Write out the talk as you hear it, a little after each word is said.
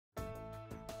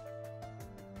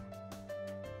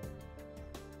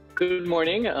Good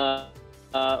morning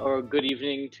or good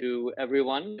evening to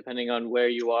everyone, depending on where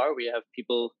you are. We have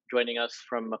people joining us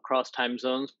from across time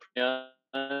zones, all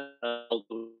the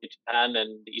way to Japan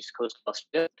and the East Coast of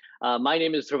Australia. My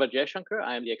name is Dhruva Jayashankar.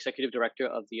 I am the Executive Director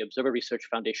of the Observer Research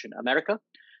Foundation America.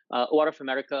 ORF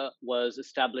America was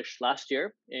established last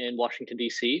year in Washington,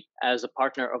 D.C. as a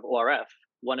partner of ORF,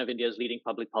 one of India's leading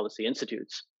public policy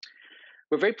institutes.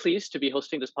 We're very pleased to be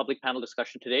hosting this public panel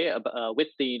discussion today with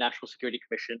the National Security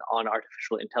Commission on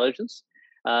Artificial Intelligence.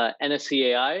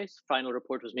 NSCAI's final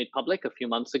report was made public a few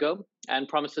months ago and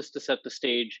promises to set the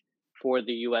stage for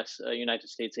the United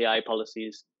States AI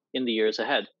policies in the years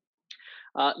ahead.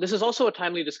 This is also a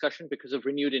timely discussion because of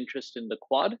renewed interest in the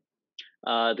Quad,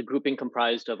 the grouping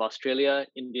comprised of Australia,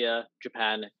 India,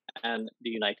 Japan, and the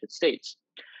United States,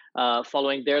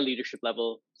 following their leadership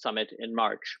level summit in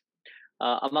March.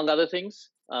 Among other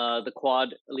things, the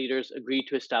Quad leaders agreed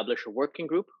to establish a working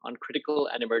group on critical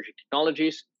and emerging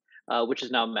technologies, which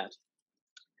is now met.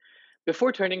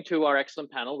 Before turning to our excellent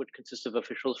panel, which consists of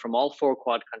officials from all 4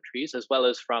 Quad countries, as well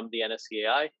as from the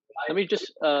NSCAI, let me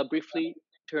just briefly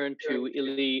turn to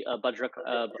Ili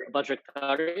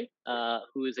Bajraktari,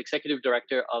 who is Executive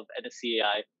Director of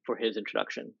NSCAI, for his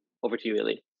introduction. Over to you,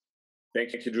 Ili.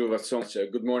 Thank you, Dhruva, so much.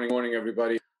 Good morning,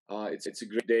 everybody. It's a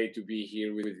great day to be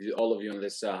here with all of you on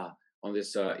this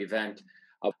event.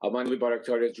 I'm Ili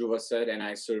Bajraktari, as Dhruva said, and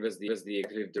I serve as the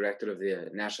Executive Director of the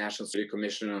National Security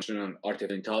Commission on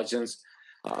Artificial Intelligence.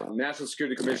 National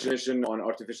Security Commission on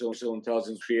Artificial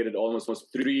Intelligence created almost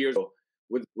 3 years ago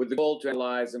with the goal to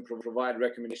analyze and provide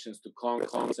recommendations to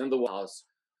Congress and the White House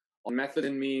on methods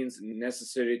and means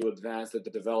necessary to advance the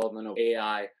development of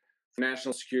AI for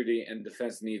national security and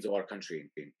defense needs of our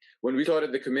country. When we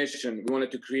started the commission, we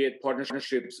wanted to create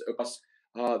partnerships across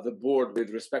the board with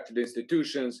respected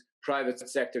institutions, private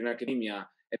sector, and academia.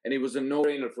 And it was a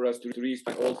no-brainer for us to reach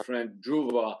my old friend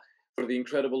Dhruva for the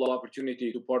incredible opportunity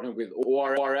to partner with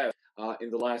ORF in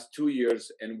the last 2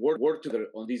 years and work together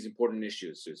on these important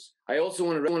issues. I also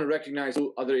want to recognize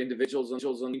 2 other individuals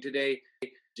on today.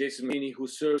 Jason Matheny, who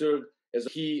served as a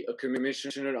key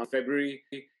commissioner on February,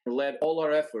 led all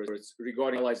our efforts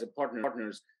regarding allies and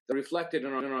partners that reflected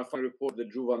in our final report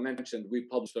that Dhruva mentioned we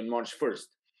published on March 1st.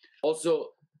 Also,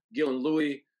 Gil and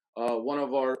Louis, one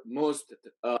of our most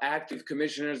active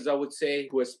commissioners, I would say,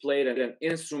 who has played an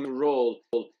instrumental role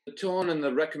in the tone and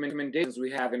the recommendations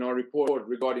we have in our report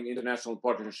regarding international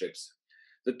partnerships.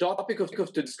 The topic of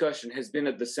the discussion has been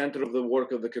at the center of the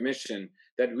work of the Commission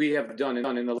that we have done in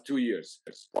the last 2 years.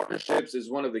 Partnerships is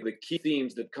one of the key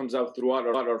themes that comes out throughout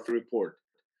our report.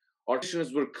 Our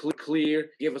missions were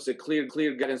clear, gave us a clear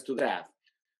guidance to that.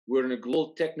 We're in a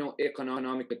global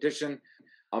techno-economic competition.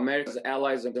 America's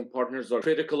allies and partners are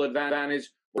critical advantage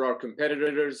for our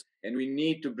competitors, and we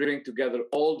need to bring together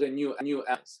all the new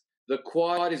allies. The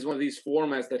Quad is one of these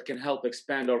formats that can help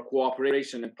expand our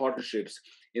cooperation and partnerships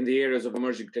in the areas of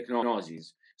emerging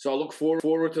technologies. So I look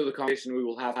forward to the conversation we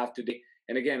will have today.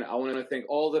 And again, I want to thank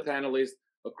all the panelists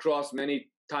across many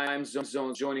time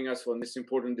zones joining us for this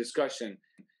important discussion.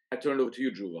 I turn it over to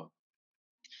you, Dhruva.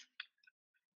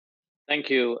 Thank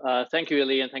you. Thank you,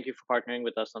 Ili, and thank you for partnering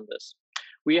with us on this.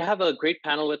 We have a great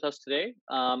panel with us today.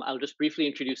 I'll just briefly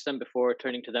introduce them before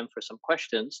turning to them for some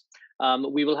questions.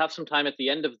 We will have some time at the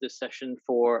end of this session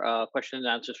for questions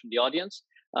and answers from the audience.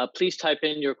 Please type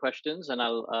in your questions and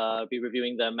I'll be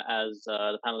reviewing them as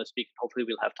the panelists speak. Hopefully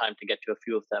we'll have time to get to a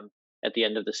few of them at the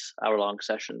end of this hour-long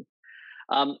session.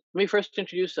 Let me first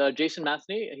introduce Jason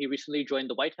Matheny. He recently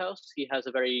joined the White House. He has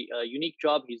a very unique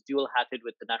job. He's dual-hatted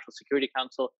with the National Security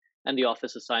Council and the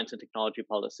Office of Science and Technology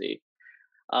Policy.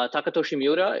 Takatoshi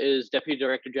Miura is Deputy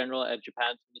Director General at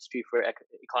Japan's Ministry for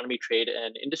Economy, Trade,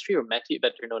 and Industry, or METI,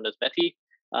 better known as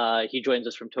METI. He joins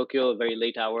us from Tokyo, a very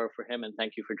late hour for him, and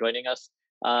thank you for joining us.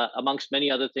 Amongst many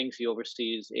other things, he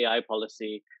oversees AI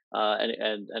policy,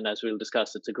 and as we'll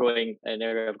discuss, it's an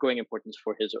area of growing importance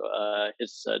for his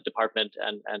department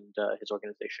and his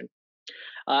organization.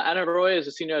 Anna Roy is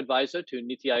a senior advisor to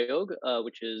NITI Aayog,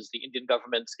 which is the Indian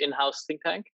government's in-house think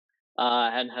tank,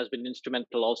 and has been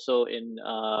instrumental also in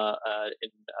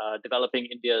developing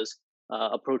India's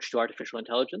approach to artificial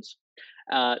intelligence.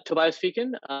 Tobias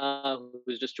Feakin,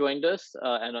 who's just joined us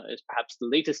and is perhaps the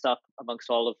latest up amongst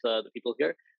all of the people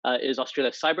here, is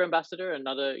Australia's cyber ambassador,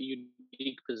 another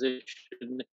unique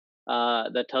position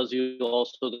that tells you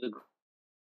also the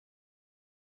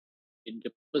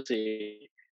diplomacy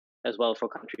as well for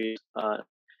countries.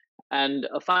 And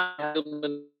a final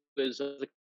gentleman who is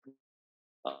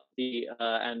a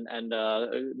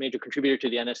major contributor to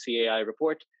the NSCAI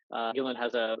report. Gilman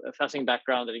has a fascinating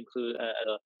background that includes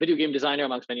a video game designer,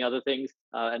 amongst many other things,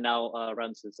 and now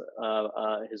runs his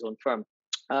own firm.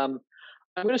 I'm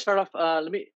going to start off.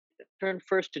 Let me turn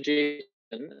first to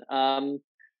Jason.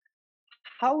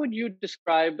 How would you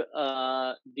describe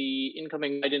the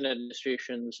incoming Biden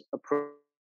administration's approach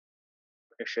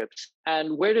to partnerships,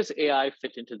 and where does AI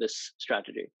fit into this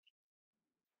strategy?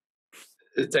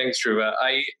 Thanks, Dhruva.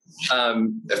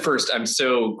 First, I'm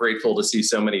so grateful to see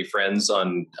so many friends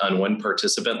on one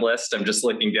participant list. I'm just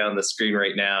looking down the screen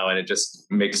right now, and it just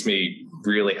makes me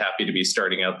really happy to be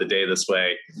starting out the day this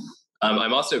way.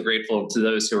 I'm also grateful to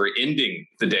those who are ending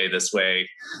the day this way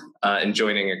and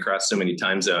joining across so many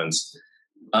time zones.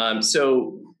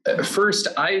 First,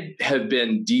 I have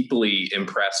been deeply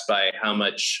impressed by how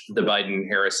much the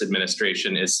Biden-Harris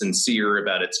administration is sincere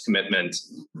about its commitment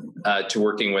to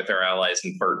working with our allies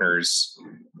and partners,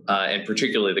 and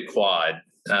particularly the Quad,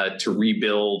 to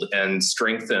rebuild and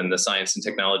strengthen the science and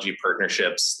technology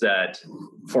partnerships that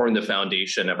form the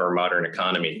foundation of our modern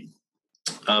economy.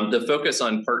 The focus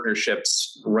on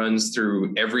partnerships runs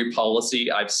through every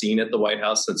policy I've seen at the White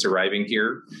House since arriving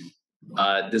here.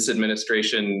 This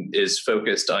administration is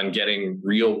focused on getting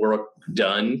real work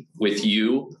done with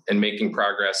you and making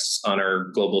progress on our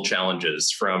global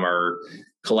challenges, from our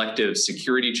collective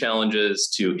security challenges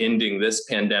to ending this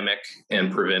pandemic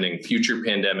and preventing future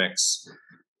pandemics,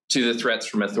 to the threats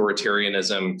from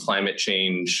authoritarianism, climate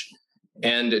change,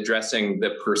 and addressing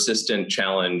the persistent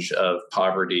challenge of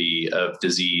poverty, of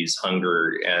disease,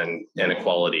 hunger, and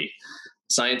inequality.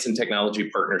 Science and technology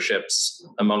partnerships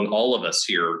among all of us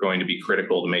here are going to be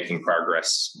critical to making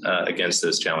progress against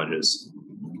those challenges.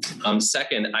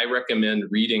 Second, I recommend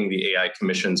reading the AI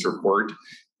Commission's report.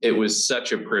 It was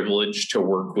such a privilege to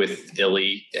work with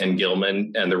Illy and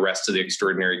Gilman and the rest of the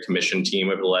Extraordinary Commission team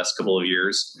over the last couple of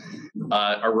years.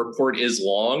 Our report is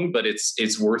long, but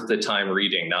it's worth the time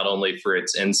reading, not only for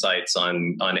its insights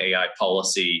on AI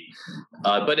policy,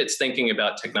 but it's thinking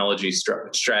about technology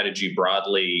strategy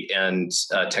broadly and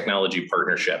technology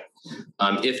partnership.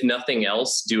 If nothing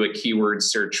else, do a keyword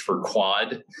search for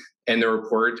Quad in the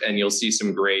report, and you'll see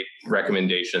some great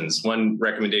recommendations. One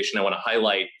recommendation I want to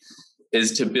highlight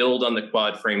is to build on the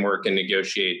Quad framework and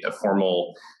negotiate a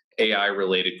formal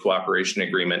AI-related cooperation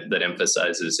agreement that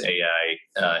emphasizes AI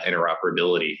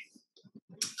interoperability.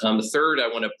 Third, I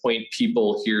want to point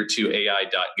people here to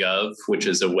ai.gov, which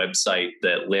is a website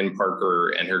that Lynn Parker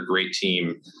and her great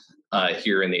team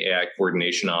here in the AI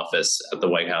Coordination Office at the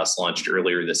White House launched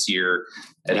earlier this year.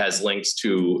 It has links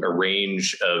to a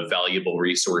range of valuable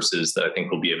resources that I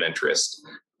think will be of interest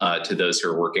to those who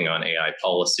are working on AI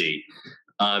policy.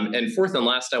 And fourth and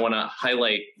last, I want to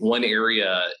highlight one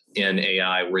area in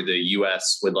AI where the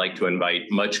U.S. would like to invite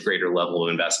much greater level of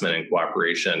investment and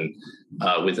cooperation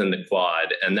within the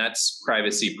Quad, and that's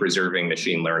privacy-preserving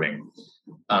machine learning.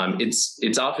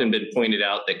 It's often been pointed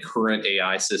out that current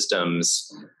AI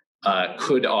systems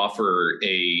could offer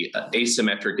a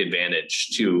asymmetric advantage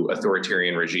to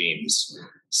authoritarian regimes,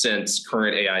 since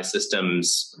current AI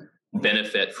systems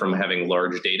benefit from having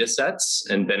large data sets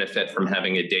and benefit from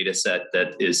having a data set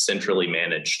that is centrally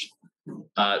managed.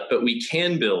 But we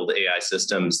can build AI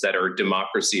systems that are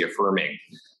democracy affirming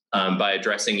by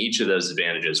addressing each of those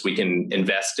advantages. We can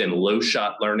invest in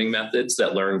low-shot learning methods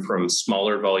that learn from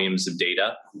smaller volumes of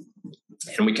data.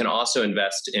 And we can also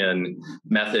invest in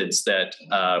methods that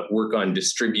work on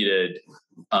distributed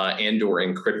and/or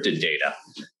encrypted data.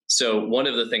 So one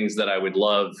of the things that I would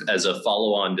love as a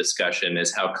follow-on discussion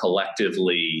is how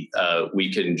collectively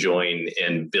we can join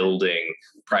in building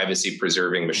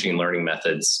privacy-preserving machine learning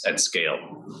methods at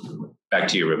scale. Back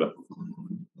to you, Ruba.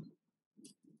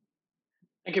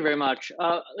 Thank you very much.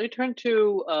 Let me turn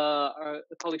to our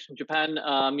colleagues from Japan,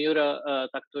 Miura,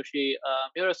 Takatoshi.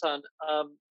 Miura-san,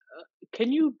 can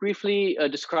you briefly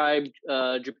describe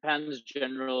Japan's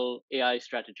general AI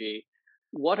strategy?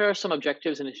 What are some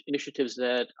objectives and initiatives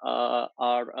that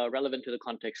are relevant to the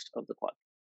context of the Quad?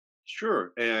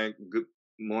 Sure. Good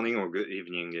morning or good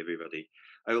evening, everybody.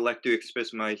 I would like to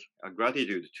express my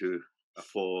gratitude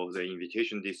for the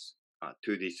invitation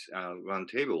to this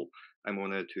roundtable. I'm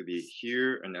honored to be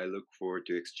here, and I look forward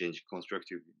to exchange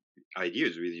constructive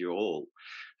ideas with you all.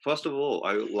 First of all,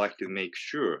 I would like to make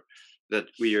sure that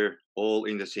we are all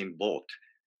in the same boat.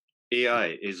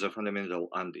 AI is a fundamental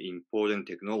and important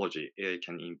technology. AI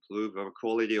can improve our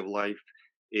quality of life.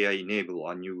 AI enable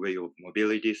a new way of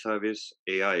mobility service.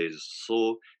 AI is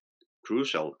so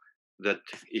crucial that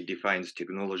it defines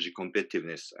technology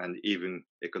competitiveness and even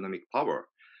economic power.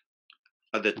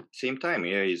 At the same time,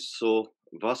 AI is so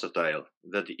versatile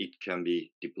that it can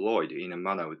be deployed in a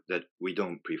manner that we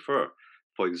don't prefer.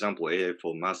 For example, AI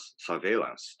for mass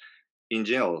surveillance. In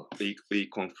general, we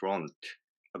confront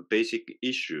a basic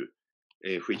issue,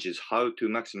 which is how to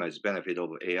maximize benefit of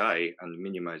AI and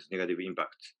minimize negative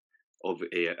impact of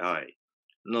AI,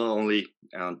 not only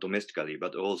domestically,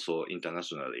 but also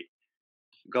internationally.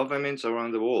 Governments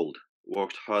around the world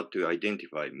worked hard to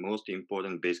identify most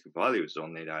important basic values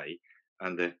on AI,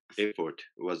 and the effort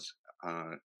was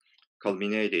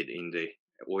culminated in the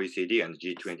OECD and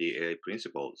G20 AI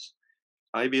principles.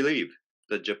 I believe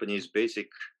the Japanese basic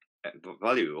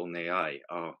value on AI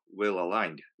are well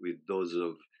aligned with those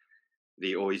of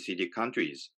the OECD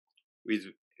countries. With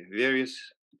various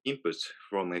inputs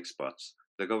from experts,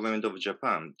 the government of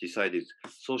Japan decided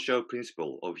social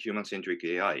principle of human-centric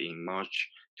AI in March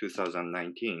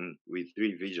 2019 with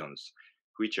three visions,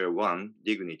 which are 1,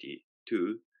 dignity,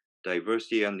 2,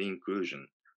 diversity and inclusion,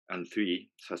 and 3,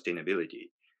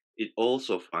 sustainability. It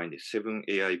also finds 7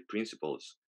 AI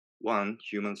principles, 1,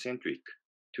 human-centric,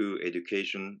 2,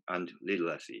 education and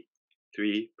literacy,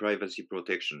 3, privacy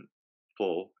protection,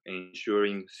 4,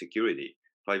 ensuring security,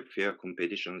 5, fair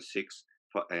competition, 6,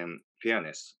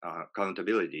 fairness,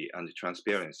 accountability, and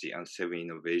transparency, and 7,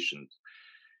 innovations.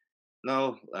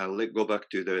 Now, let's go back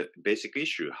to the basic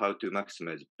issue, how to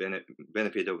maximize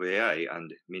benefit of AI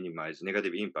and minimize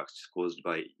negative impacts caused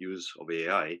by use of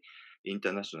AI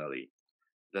internationally.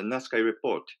 The NASCAI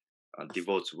report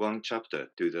devotes one chapter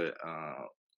to the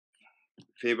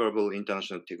favorable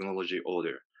international technology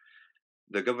order.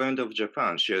 The government of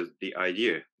Japan shares the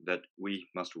idea that we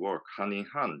must work hand in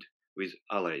hand with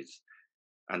allies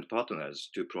and partners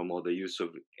to promote the use of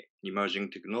emerging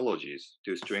technologies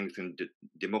to strengthen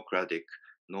democratic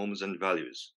norms and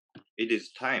values. It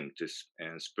is time to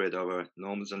spread our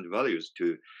norms and values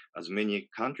to as many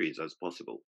countries as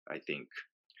possible, I think.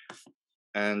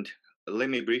 And let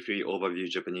me briefly overview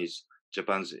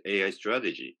Japan's AI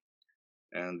strategy.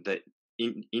 And the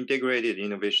Integrated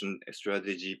Innovation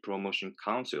Strategy Promotion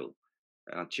Council,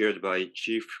 chaired by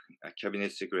Chief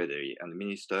Cabinet Secretary and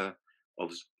Minister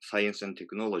of Science and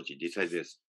Technology, decided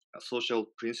a social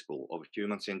principle of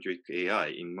human-centric AI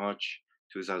in March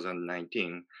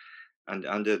 2019, and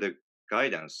under the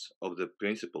guidance of the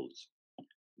principles,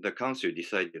 the Council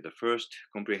decided the first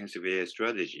comprehensive AI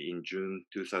strategy in June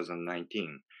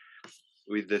 2019,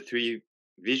 with the three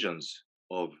visions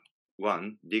of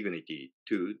 1, dignity,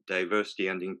 2, diversity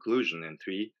and inclusion, and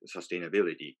 3,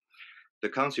 sustainability. The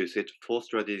Council set 4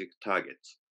 strategic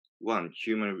targets. 1,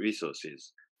 human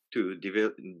resources, 2,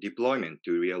 deployment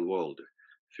to real world,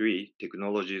 3,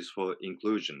 technologies for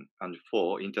inclusion, and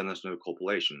 4, international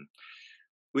cooperation.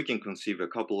 We can conceive a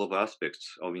couple of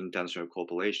aspects of international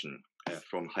cooperation,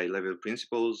 from high-level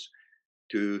principles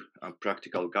to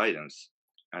practical guidance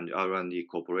and R&D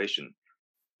cooperation.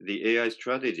 The AI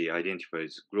strategy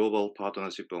identifies Global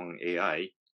Partnership on AI,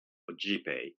 or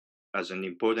GPAI, as an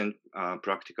important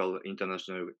practical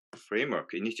international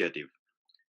framework initiative.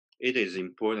 It is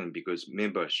important because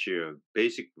members share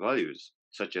basic values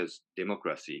such as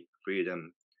democracy,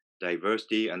 freedom,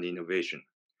 diversity, and innovation.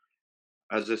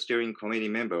 As a steering committee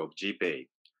member of GPAI,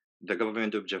 the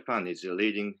government of Japan is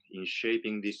leading in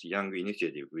shaping this young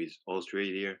initiative with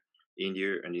Australia,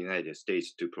 India, and the United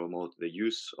States to promote the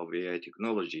use of AI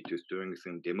technology to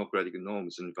strengthen democratic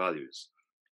norms and values.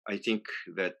 I think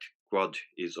that Quad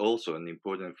is also an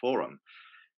important forum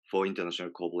for international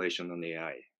cooperation on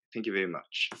AI. Thank you very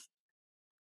much.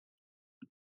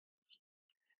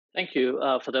 Thank you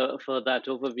for that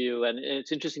overview, and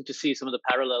it's interesting to see some of the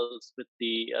parallels with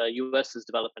the U.S.'s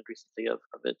development recently of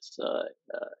its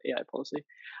AI policy.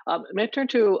 May I turn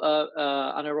to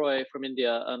Anna Roy from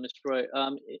India, Mr. Roy?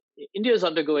 India is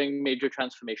undergoing major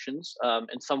transformations,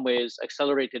 in some ways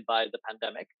accelerated by the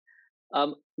pandemic.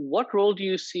 What role do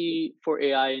you see for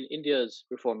AI in India's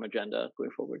reform agenda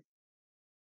going forward?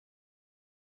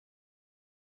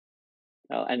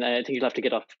 And I think you'll have to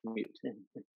get off mute.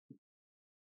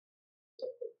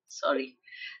 Sorry.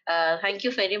 Thank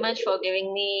you very much for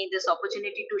giving me this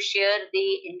opportunity to share the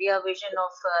India vision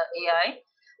of AI.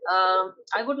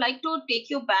 I would like to take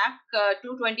you back to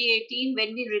 2018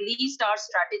 when we released our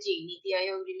strategy. NITI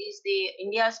Aayog released the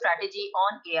India strategy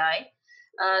on AI.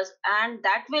 And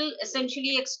that will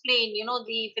essentially explain,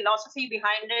 the philosophy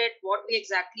behind it, what we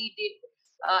exactly did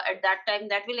at that time.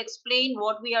 That will explain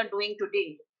what we are doing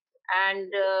today.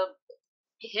 And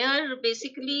here,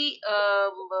 basically,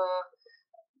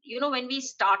 when we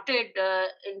started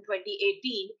in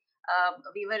 2018,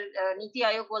 NITI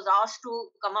Aayog was asked to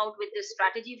come out with this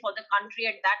strategy for the country.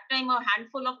 At that time, a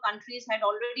handful of countries had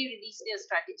already released their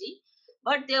strategy.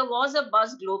 but there was a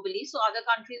buzz globally. So other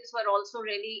countries were also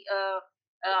really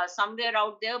somewhere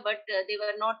out there, but they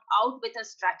were not out with a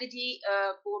strategy,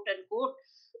 quote unquote.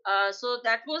 So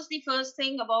that was the first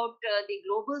thing about the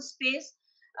global space.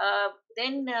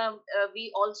 Then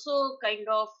we also kind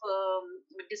of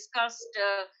discussed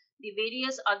the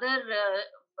various other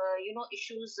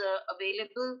issues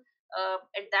available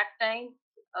at that time.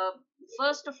 Uh,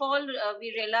 First of all,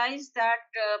 we realized that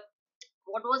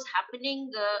what was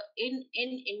happening in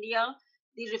India,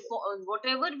 the reform,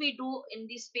 whatever we do in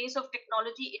the space of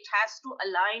technology, it has to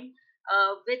align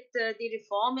with the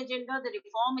reform agenda. The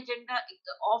reform agenda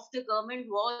of the government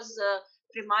was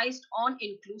premised on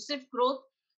inclusive growth.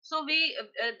 So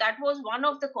that was one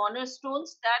of the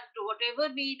cornerstones, that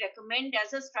whatever we recommend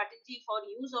as a strategy for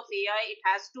use of AI, it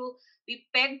has to be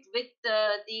pegged with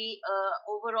the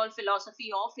overall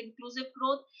philosophy of inclusive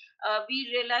growth.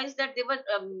 We realized that there were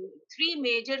three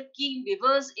major key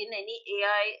levers in any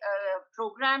AI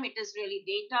program. It is really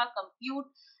data, compute,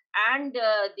 and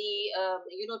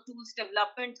the tools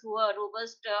development through a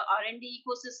robust R&D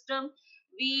ecosystem.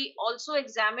 We also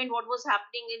examined what was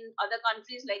happening in other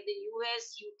countries like the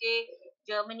US, UK,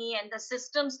 Germany, and the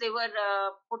systems they were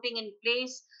putting in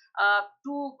place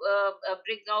to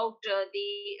bring out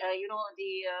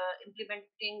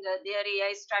implementing their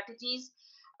AI strategies.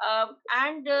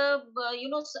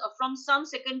 From some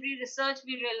secondary research,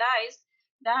 we realized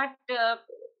that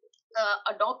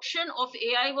adoption of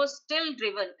AI was still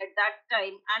driven at that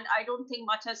time, and I don't think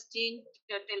much has changed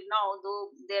till now,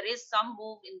 though there is some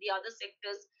move in the other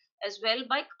sectors as well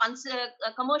by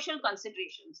commercial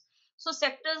considerations. So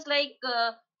sectors like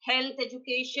health,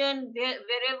 education,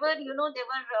 wherever there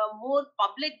were more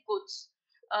public goods,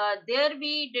 there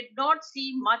we did not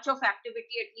see much of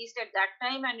activity, at least at that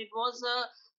time, and it was a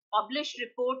published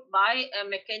report by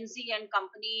McKinsey and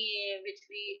company, which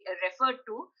we referred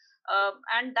to,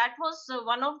 and that was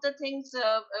one of the things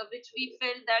which we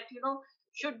felt that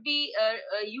should be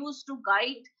used to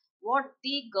guide what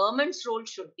the government's role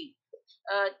should be.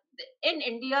 uh, in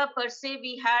India per se,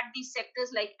 we had these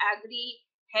sectors like agri,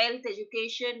 health,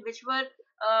 education, which were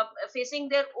facing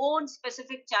their own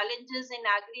specific challenges. In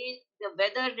agri, the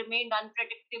weather remained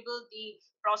unpredictable. The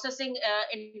processing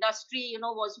industry,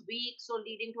 was weak, so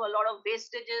leading to a lot of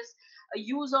wastages.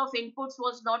 Use of inputs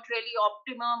was not really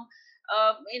optimum.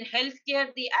 In healthcare,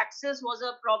 the access was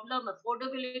a problem,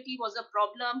 affordability was a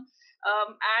problem,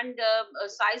 and a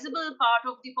sizable part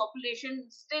of the population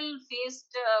still faced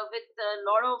with a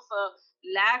lot of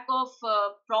lack of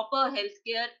proper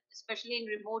healthcare, especially in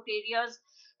remote areas.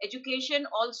 Education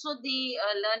also, the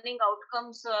learning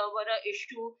outcomes were an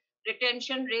issue.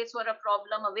 Retention rates were a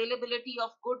problem. Availability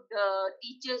of good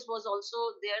teachers was also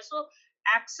there. So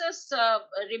access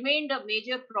remained a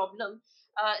major problem,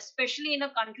 especially in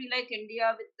a country like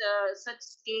India with such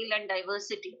scale and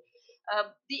diversity.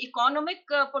 The economic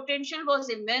potential was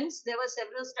immense. There were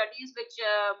several studies which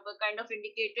kind of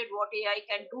indicated what AI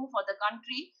can do for the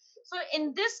country. So,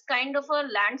 in this kind of a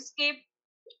landscape,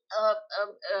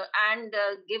 and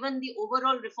given the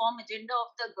overall reform agenda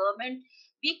of the government,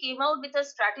 we came out with a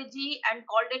strategy and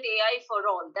called it AI for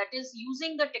all. That is,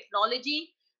 using the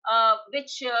technology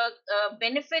which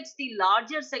benefits the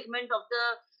larger segment of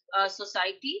the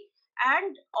society,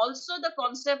 and also the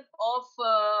concept of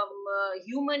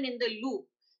human in the loop.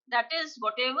 That is,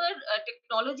 whatever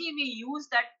technology we use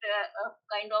that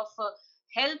kind of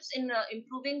helps in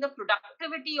improving the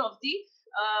productivity of the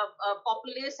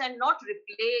populace, and not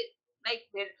replace, like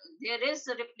there is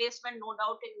a replacement, no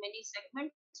doubt, in many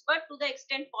segments, but to the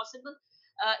extent possible,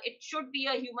 it should be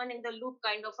a human in the loop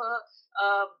kind of a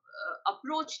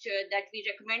approach that we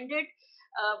recommended.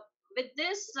 With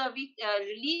this, we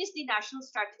released the national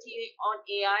strategy on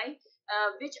AI,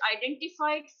 which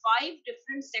identified 5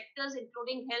 different sectors,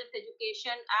 including health,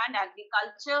 education, and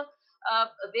agriculture,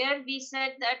 where we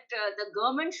said that the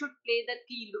government should play the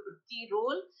key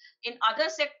role. In other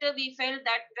sector, we felt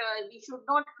that we should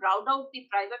not crowd out the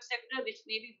private sector, which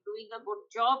may be doing a good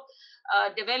job,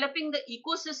 developing the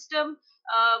ecosystem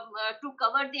to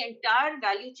cover the entire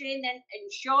value chain and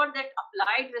ensure that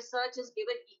applied research is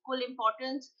given equal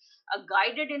importance,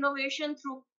 guided innovation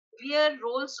through clear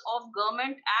roles of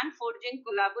government and forging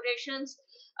collaborations,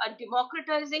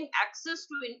 democratizing access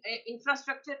to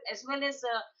infrastructure as well as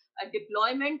a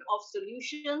deployment of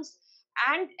solutions,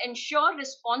 and ensure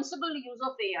responsible use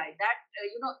of AI. That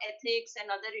ethics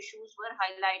and other issues were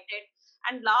highlighted,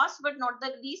 and last but not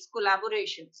the least,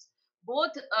 collaborations,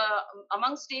 both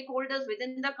among stakeholders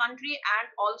within the country and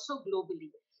also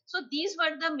globally. So these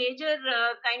were the major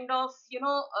kind of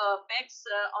pegs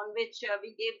on which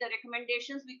we gave the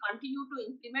recommendations. We continue to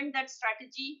implement that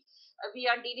strategy. We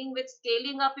are dealing with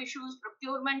scaling up issues,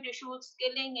 procurement issues,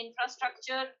 skilling,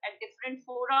 infrastructure at different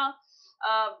fora.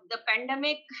 The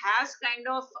pandemic has kind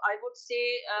of, I would say,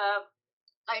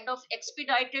 kind of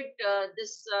expedited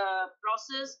this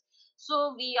process.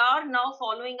 So we are now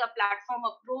following a platform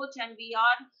approach, and we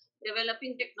are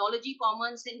developing technology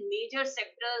commons in major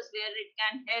sectors where it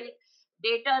can help.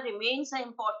 Data remains an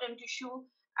important issue,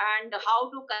 and how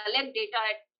to collect data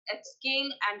at scale,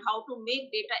 and how to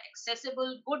make data accessible,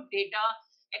 good data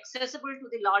accessible to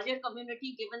the larger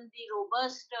community, given the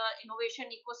robust innovation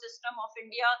ecosystem of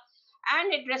India,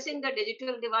 and addressing the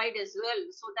digital divide as well,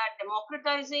 so that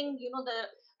democratizing the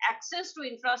access to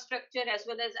infrastructure as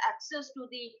well as access to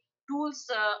the tools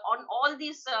on all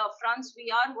these fronts. We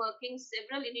are working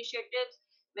several initiatives,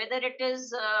 whether it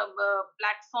is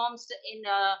platforms in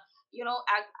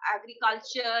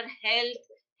agriculture,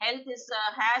 health is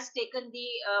has taken the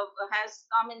has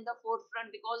come in the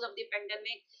forefront because of the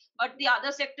pandemic, but the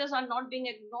other sectors are not being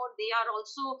ignored. They are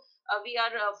also we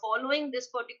are following this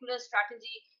particular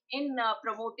strategy in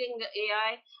promoting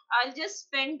AI. I'll just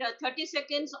spend 30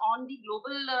 seconds on the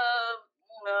global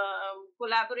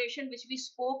collaboration, which we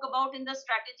spoke about in the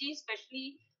strategy,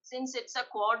 especially since it's a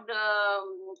quad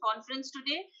conference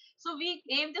today. So we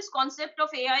gave this concept of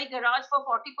AI garage for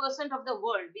 40% of the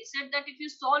world. We said that if you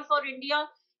solve for India,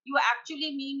 you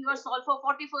actually mean you are solved for 40%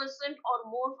 or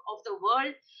more of the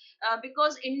world,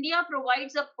 because India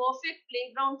provides a perfect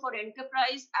playground for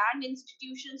enterprise and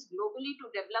institutions globally to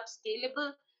develop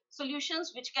scalable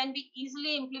solutions which can be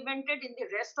easily implemented in the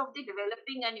rest of the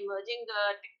developing and emerging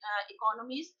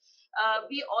economies.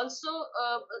 We also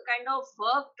kind of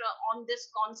worked on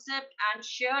this concept and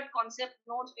shared concept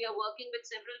notes. We are working with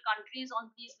several countries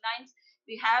on these lines.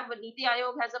 We have NITI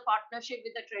Aayog has a partnership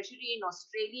with the Treasury in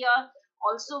Australia,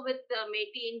 also with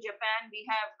METI in Japan. We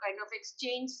have kind of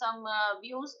exchanged some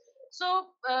views.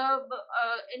 So,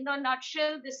 in a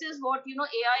nutshell, this is what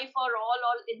AI for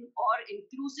all in or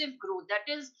inclusive growth.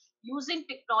 That is using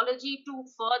technology to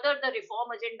further the reform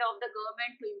agenda of the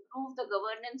government to improve the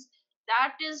governance.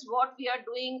 That is what we are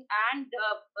doing, and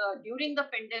during the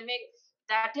pandemic,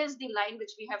 that is the line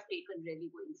which we have taken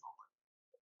really going forward.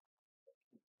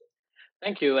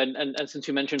 Thank you. And since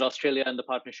you mentioned Australia and the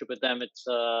partnership with them, it's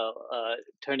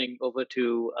turning over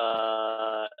to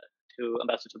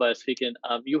Ambassador Tobias Feakin.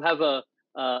 You have a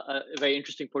very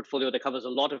interesting portfolio that covers a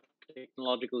lot of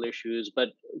technological issues, but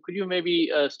could you maybe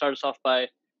start us off by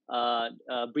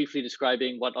briefly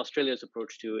describing what Australia's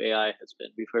approach to AI has been?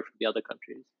 We've heard from the other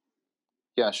countries.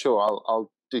 Yeah, sure. I'll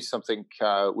do something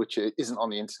which isn't on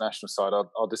the international side.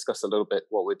 I'll discuss a little bit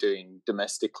what we're doing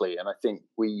domestically, and I think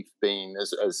we've been,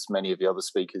 as many of the other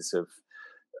speakers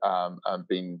have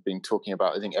been talking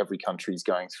about, I think every country is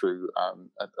going through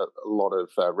a lot of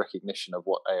recognition of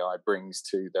what AI brings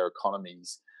to their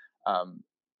economies,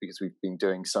 because we've been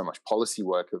doing so much policy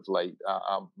work of late.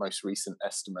 Our most recent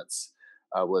estimates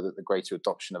were that the greater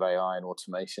adoption of AI and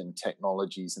automation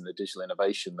technologies and the digital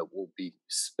innovation that will be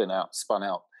spun out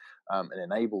and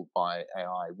enabled by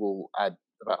AI will add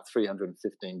about $315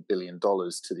 billion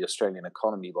to the Australian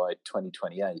economy by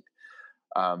 2028.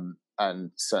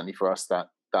 And certainly for us, that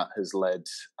has led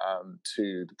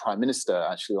to the Prime Minister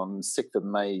actually on the 6th of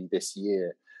May this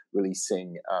year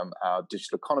releasing our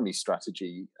digital economy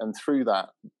strategy. And through that,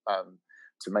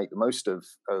 to make the most of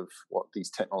what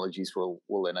these technologies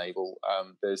will enable,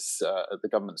 there's the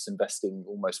government's investing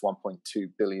almost $1.2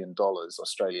 billion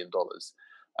Australian dollars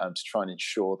to try and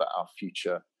ensure that our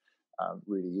future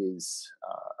really is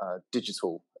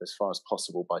digital as far as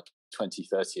possible by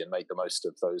 2030, and make the most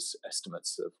of those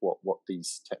estimates of what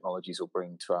these technologies will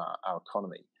bring to our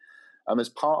economy. As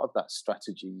part of that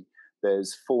strategy,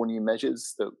 there's 4 new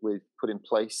measures that we've put in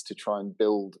place to try and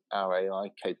build our AI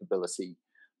capability,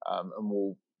 and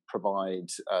we'll provide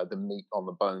the meat on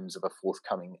the bones of a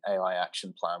forthcoming AI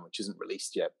action plan, which isn't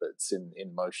released yet, but it's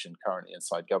in motion currently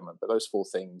inside government. But those 4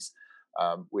 things,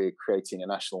 we're creating a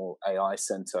national AI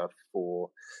centre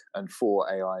for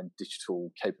 4 AI and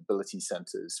digital capability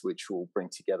centres, which will bring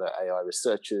together AI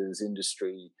researchers,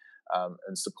 industry,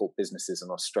 and support businesses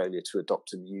in Australia to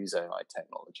adopt and use AI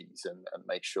technologies and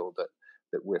make sure that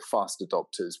we're fast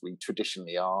adopters. We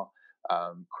traditionally are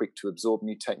quick to absorb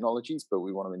new technologies, but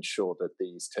we want to ensure that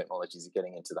these technologies are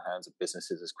getting into the hands of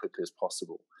businesses as quickly as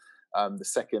possible. The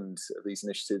second of these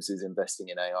initiatives is investing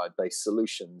in AI-based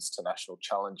solutions to national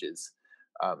challenges,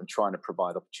 and trying to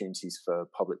provide opportunities for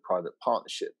public-private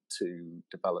partnership to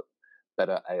develop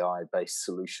better AI-based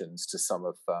solutions to some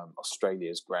of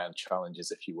Australia's grand challenges,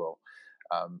 if you will.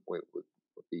 We're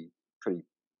would be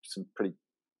some pretty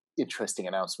interesting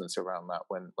announcements around that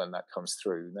when that comes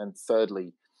through. And then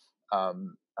thirdly,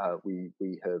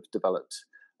 we have developed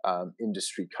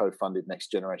industry co-funded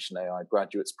Next Generation AI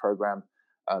Graduates Program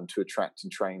to attract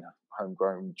and train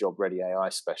homegrown job-ready AI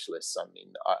specialists. I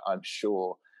mean, I'm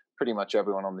sure pretty much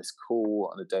everyone on this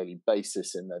call on a daily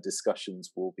basis in their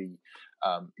discussions will be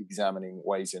examining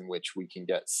ways in which we can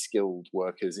get skilled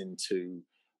workers into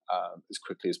as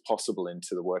quickly as possible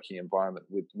into the working environment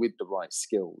with the right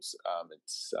skills.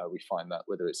 We find that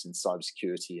whether it's in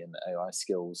cybersecurity and AI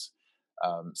skills,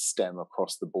 STEM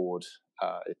across the board,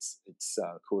 it's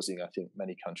causing, I think,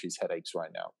 many countries headaches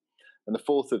right now. And the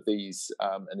fourth of these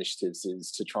initiatives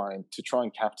is to try and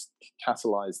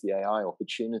catalyze the AI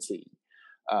opportunity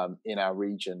in our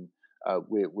region.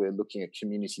 We're looking at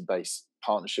community-based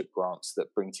partnership grants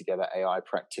that bring together AI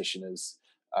practitioners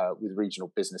with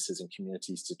regional businesses and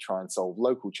communities to try and solve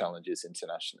local challenges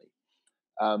internationally.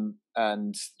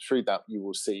 And through that, you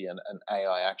will see an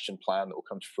AI action plan that will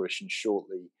come to fruition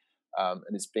shortly. And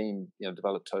it's been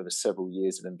developed over several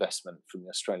years of investment from the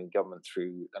Australian government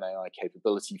through an AI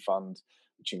capability fund,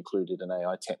 which included an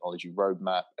AI technology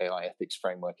roadmap, AI ethics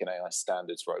framework, and AI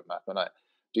standards roadmap. And I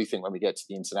do think when we get to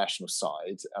the international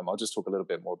side, I'll just talk a little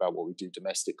bit more about what we do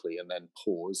domestically and then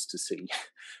pause to see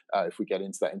if we get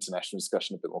into that international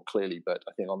discussion a bit more clearly. But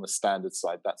I think on the standard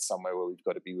side, that's somewhere where we've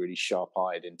got to be really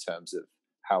sharp-eyed in terms of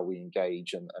how we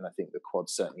engage. And I think the Quad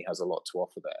certainly has a lot to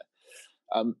offer there.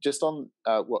 Just on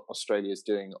what Australia is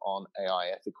doing on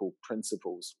AI ethical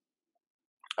principles,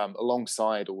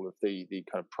 alongside all of the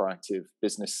kind of proactive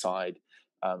business side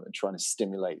and trying to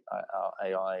stimulate our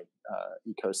AI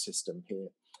ecosystem here,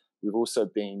 we've also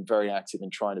been very active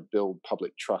in trying to build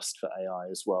public trust for AI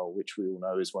as well, which we all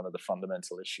know is one of the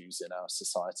fundamental issues in our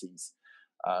societies.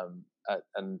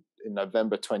 And in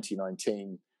November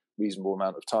 2019, reasonable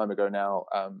amount of time ago now,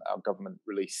 our government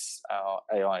released our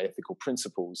AI ethical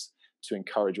principles to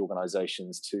encourage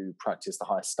organizations to practice the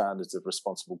highest standards of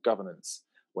responsible governance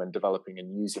when developing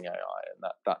and using AI.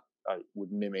 And that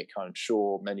would mimic, I'm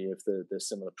sure, many of the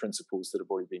similar principles that have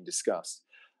already been discussed.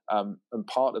 And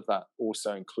part of that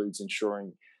also includes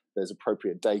ensuring there's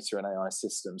appropriate data and AI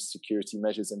systems security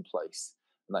measures in place.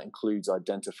 And that includes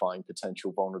identifying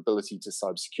potential vulnerability to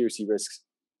cybersecurity risks,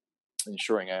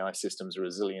 ensuring AI systems are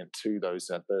resilient to those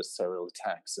adversarial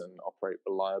attacks and operate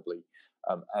reliably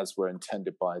as were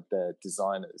intended by their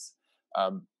designers,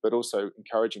 but also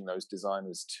encouraging those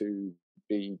designers to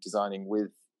be designing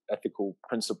with ethical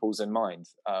principles in mind.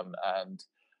 And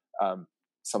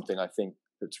something I think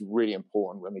that's really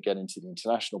important when we get into the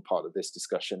international part of this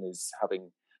discussion is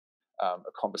having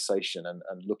a conversation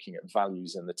and looking at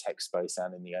values in the tech space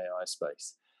and in the AI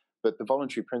space. But the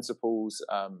voluntary principles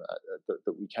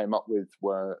that we came up with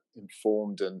were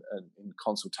informed and in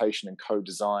consultation and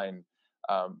co-design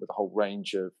with a whole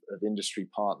range of industry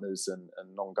partners and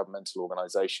non-governmental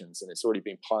organizations. And it's already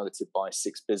been piloted by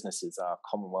 6 businesses, our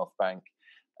Commonwealth Bank,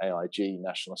 AIG,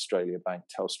 National Australia Bank,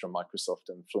 Telstra, Microsoft,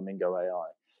 and Flamingo AI.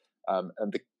 And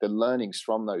the learnings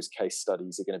from those case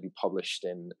studies are going to be published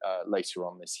in later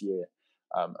on this year.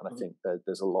 And I think that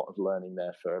there's a lot of learning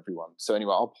there for everyone. So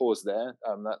anyway, I'll pause there.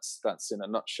 That's in a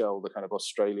nutshell the kind of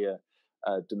Australia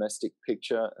domestic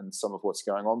picture and some of what's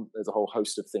going on. There's a whole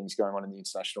host of things going on in the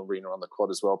international arena on the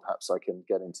Quad as well. Perhaps I can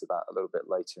get into that a little bit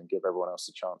later and give everyone else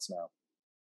a chance now.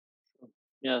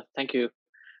 Yeah, thank you.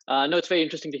 No, it's very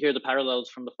interesting to hear the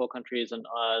parallels from the 4 countries and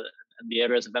the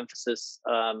areas of emphasis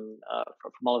from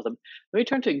all of them. Let me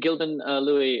turn to Gilbin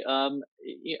Louis.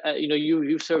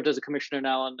 You've served as a commissioner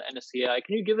now on the NSCAI.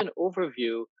 Can you give an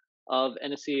overview of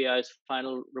NSCAI's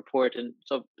final report and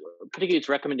so particularly its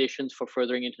recommendations for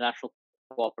furthering international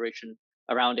cooperation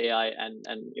around AI and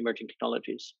emerging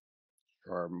technologies?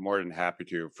 Sure, more than happy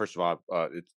to. First of all,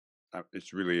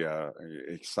 it's really an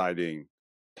exciting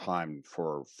time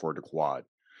for the Quad.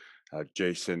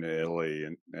 Jason, Italy,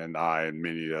 and I, and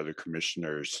many other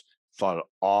commissioners thought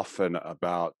often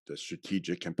about the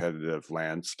strategic competitive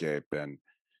landscape and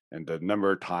the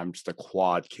number of times the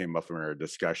Quad came up in our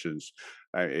discussions.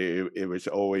 It was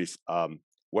always,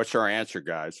 what's our answer,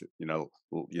 guys?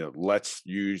 Let's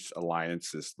use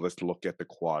alliances. Let's look at the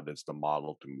Quad as the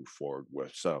model to move forward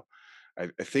with. So I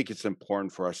think it's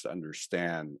important for us to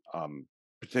understand,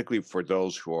 particularly for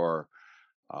those who are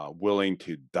willing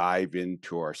to dive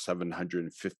into our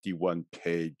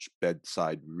 751-page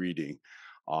bedside reading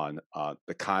on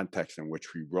the context in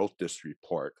which we wrote this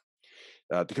report.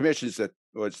 The commission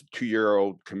was a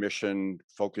 2-year-old commission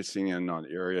focusing in on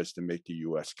areas to make the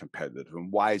U.S. competitive. And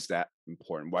why is that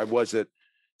important? Why was it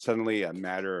suddenly a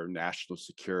matter of national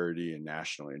security and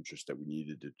national interest that we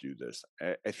needed to do this?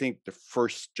 I think the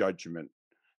first judgment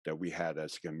that we had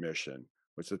as a commission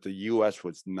was that the U.S.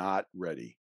 was not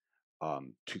ready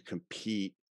to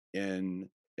compete in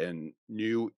a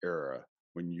new era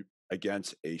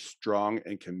against a strong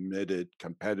and committed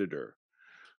competitor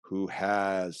who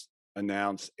has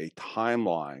announced a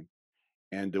timeline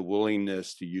and the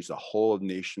willingness to use a whole of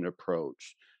nation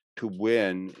approach to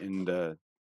win in the,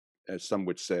 as some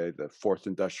would say, the fourth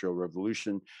industrial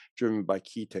revolution, driven by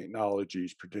key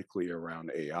technologies, particularly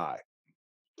around AI.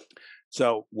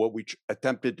 So what we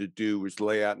attempted to do was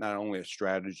lay out not only a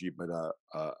strategy, but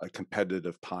a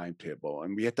competitive timetable.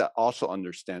 And we had to also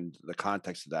understand the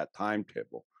context of that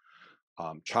timetable.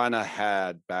 China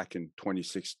had, back in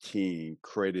 2016,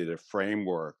 created a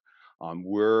framework on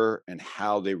where and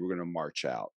how they were going to march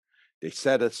out. They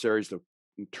set a series of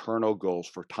internal goals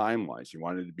for timelines. They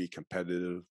wanted to be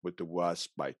competitive with the West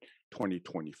by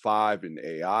 2025 in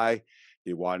AI.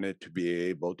 They wanted to be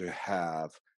able to have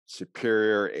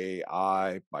superior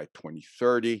AI by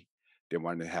 2030. They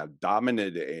wanted to have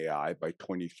dominant AI by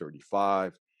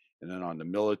 2035. And then on the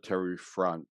military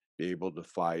front, be able to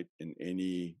fight in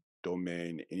any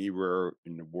domain anywhere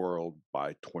in the world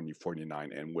by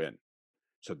 2049 and win.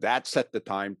 So that set the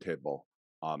timetable.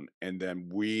 And then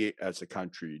we as a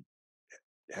country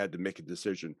had to make a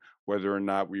decision whether or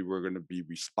not we were going to be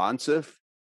responsive,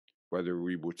 whether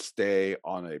we would stay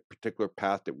on a particular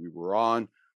path that we were on,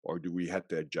 or do we have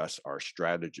to adjust our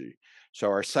strategy? So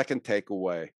our second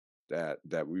takeaway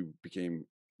that we became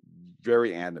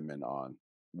very adamant on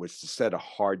was to set a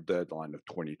hard deadline of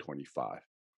 2025.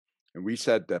 And we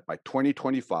said that by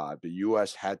 2025, the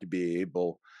US had to be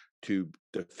able to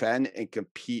defend and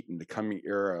compete in the coming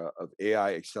era of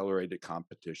AI accelerated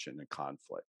competition and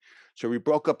conflict. So we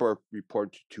broke up our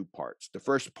report to two parts. The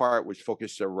first part was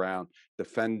focused around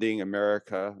defending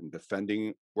America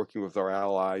and working with our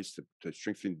allies to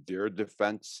strengthen their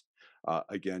defense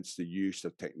against the use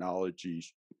of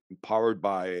technologies empowered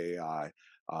by AI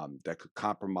that could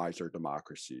compromise our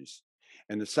democracies.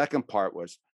 And the second part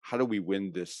was, how do we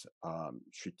win this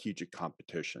strategic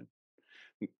competition?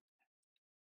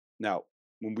 Now,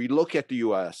 when we look at the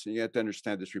US, and you have to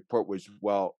understand this report was,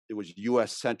 well, it was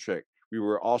US centric. We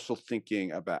were also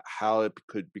thinking about how it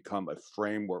could become a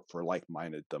framework for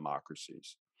like-minded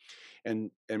democracies.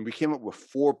 And we came up with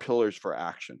 4 pillars for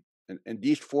action. And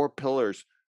these 4 pillars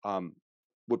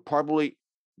would probably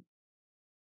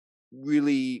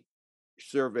really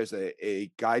serve as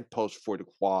a guidepost for the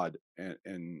Quad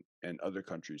and other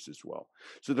countries as well.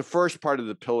 So the first part of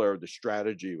the pillar of the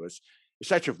strategy was it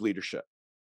starts with leadership.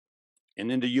 And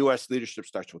in the US, leadership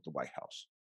starts with the White House.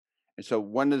 And so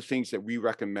one of the things that we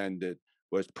recommended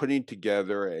was putting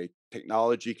together a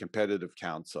technology competitive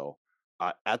council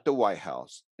at the White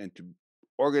House and to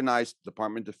organize the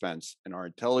Department of Defense and our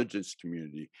intelligence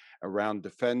community around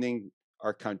defending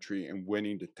our country and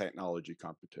winning the technology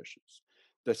competitions.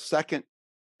 The second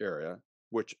area,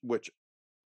 which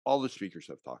all the speakers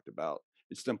have talked about,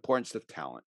 is the importance of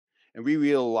talent. And we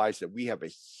realize that we have a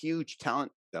huge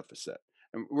talent deficit.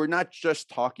 And we're not just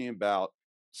talking about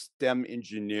STEM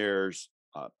engineers,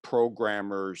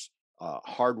 programmers,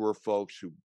 hardware folks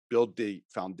who build the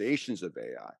foundations of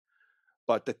AI,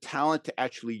 but the talent to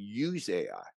actually use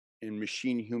AI in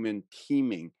machine-human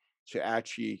teaming to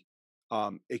actually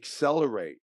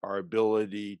accelerate our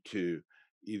ability to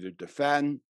either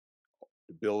defend,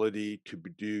 ability to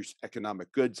produce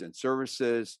economic goods and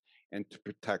services, and to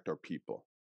protect our people.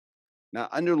 Now,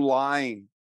 underlying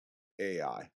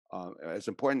AI, as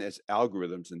important as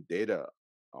algorithms and data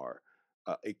are,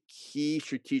 a key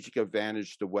strategic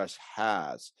advantage the West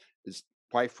has is,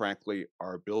 quite frankly,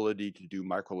 our ability to do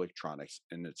microelectronics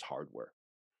and its hardware.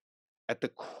 At the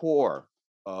core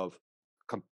of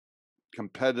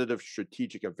competitive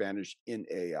strategic advantage in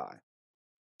AI,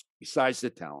 besides the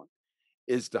talent,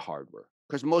 is the hardware.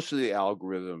 Because most of the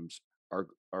algorithms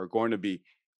are going to be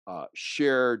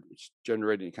shared,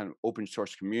 generated in kind of open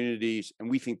source communities, and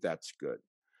we think that's good.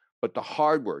 But the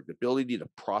hardware, the ability to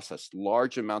process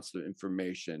large amounts of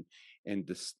information and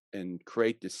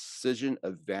create decision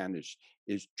advantage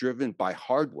is driven by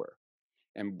hardware.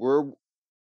 And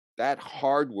that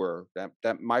hardware, that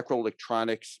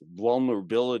microelectronics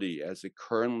vulnerability as it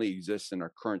currently exists in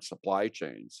our current supply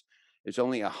chains is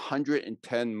only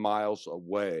 110 miles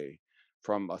away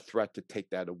from a threat to take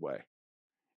that away.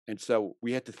 And so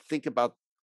we had to think about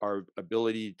our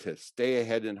ability to stay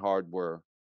ahead in hardware,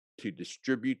 to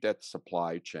distribute that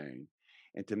supply chain,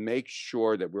 and to make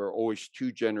sure that we're always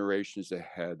 2 generations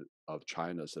ahead of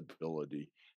China's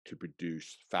ability to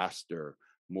produce faster,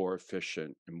 more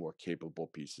efficient, and more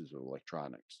capable pieces of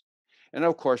electronics. And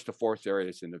of course, the fourth area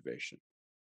is innovation.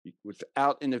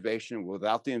 Without innovation,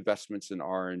 without the investments in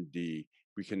R&D,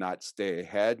 we cannot stay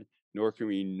ahead, nor can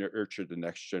we nurture the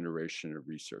next generation of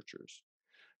researchers.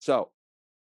 So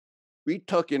we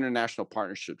took international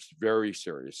partnerships very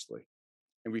seriously,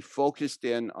 and we focused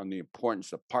in on the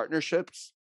importance of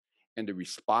partnerships and the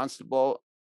responsible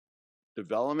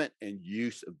development and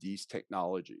use of these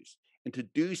technologies. And to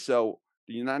do so,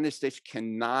 the United States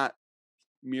cannot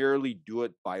merely do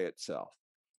it by itself.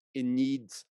 It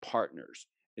needs partners.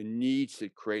 It needs to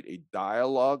create a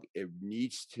dialogue. It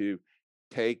needs to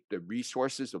take the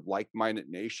resources of like-minded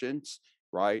nations,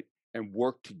 right, and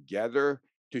work together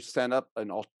to set up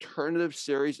an alternative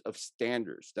series of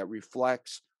standards that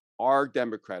reflects our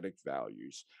democratic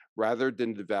values rather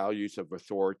than the values of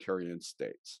authoritarian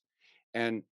states,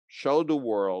 and show the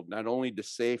world not only the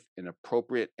safe and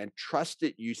appropriate and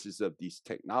trusted uses of these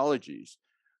technologies,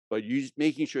 but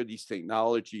making sure these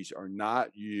technologies are not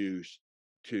used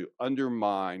to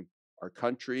undermine our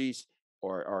countries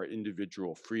or our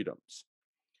individual freedoms.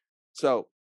 So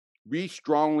we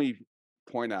strongly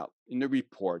point out in the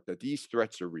report that these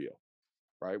threats are real,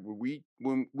 right?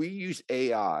 When we use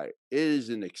AI, it is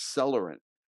an accelerant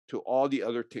to all the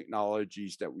other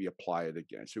technologies that we apply it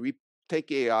against. So we take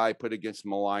AI, put against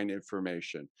malign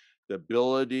information, the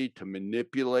ability to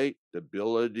manipulate, the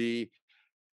ability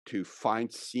to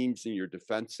find seams in your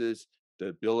defenses, the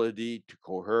ability to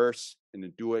coerce and to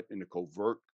do it in a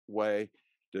covert way,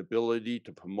 the ability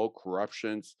to promote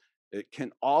corruptions. It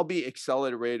can all be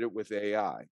accelerated with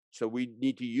AI. So we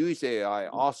need to use AI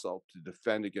also to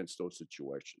defend against those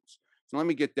situations. So let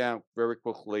me get down very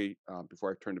quickly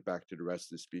before I turn it back to the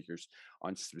rest of the speakers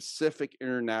on specific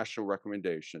international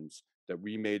recommendations that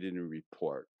we made in a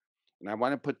report. And I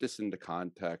want to put this in the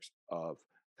context of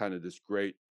kind of this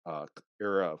great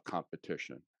era of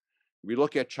competition. We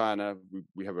look at China,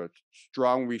 we have a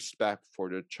strong respect for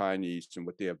the Chinese and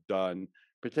what they have done,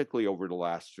 particularly over the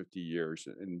last 50 years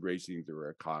in raising their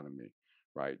economy,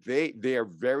 right? They are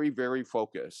very, very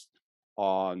focused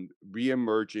on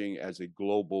reemerging as a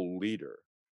global leader,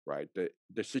 right?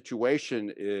 The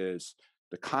situation is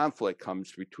the conflict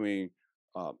comes between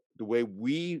the way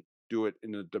we do it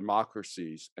in the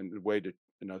democracies and the way that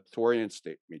an authoritarian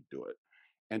state may do it.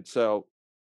 And so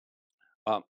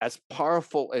as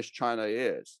powerful as China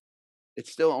is, it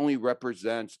still only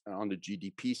represents on the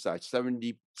GDP side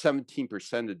 17%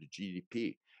 of the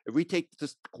GDP. If we take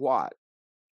this Quad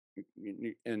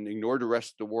and ignore the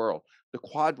rest of the world, the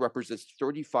Quad represents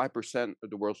 35% of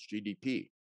the world's GDP.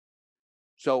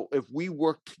 So if we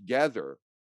work together,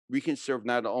 we can serve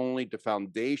not only the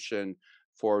foundation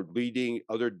for leading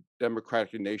other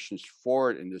democratic nations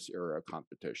forward in this era of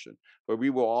competition, but we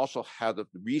will also have the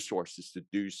resources to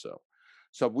do so.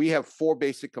 So we have four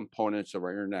basic components of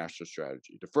our international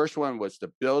strategy. The first one was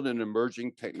to build an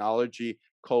emerging technology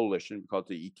coalition called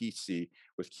the ETC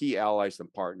with key allies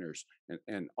and partners,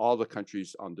 and all the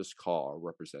countries on this call are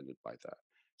represented by that.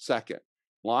 Second,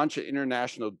 launch an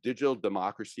international digital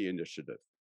democracy initiative.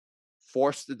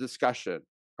 Force the discussion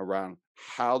around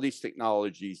how these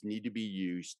technologies need to be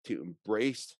used to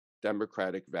embrace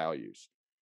democratic values.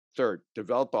 Third,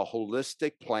 develop a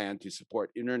holistic plan to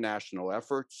support international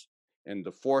efforts. And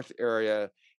the fourth area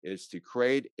is to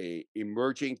create an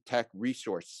emerging tech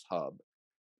resource hub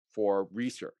for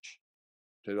research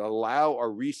to allow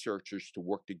our researchers to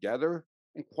work together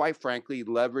and, quite frankly,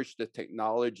 leverage the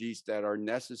technologies that are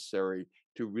necessary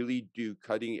to really do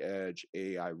cutting edge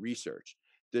AI research.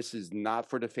 This is not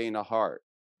for the faint of heart.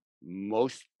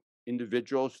 Most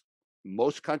individuals,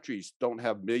 most countries don't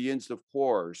have millions of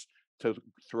cores to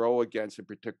throw against a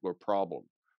particular problem.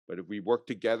 But if we work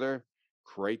together,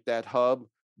 create that hub,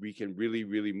 we can really,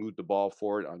 really move the ball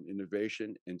forward on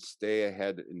innovation and stay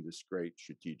ahead in this great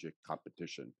strategic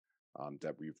competition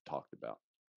that we've talked about.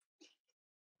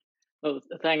 Well,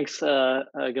 thanks,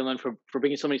 Gilman, for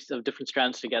bringing so many different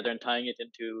strands together and tying it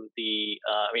into the.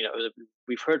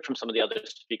 We've heard from some of the other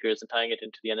speakers and tying it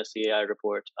into the NSCAI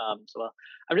report.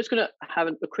 I'm just going to have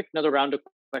a quick another round of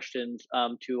questions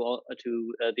to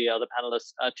the other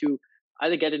panelists to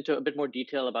either get into a bit more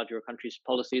detail about your country's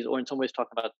policies, or in some ways talk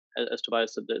about, as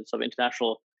Tobias said, some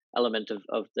international element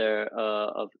of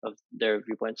their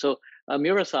viewpoint. So,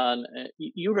 Miura-san,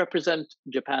 you represent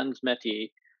Japan's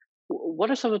METI.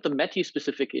 What are some of the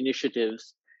METI-specific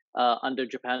initiatives under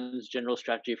Japan's general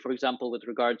strategy, for example, with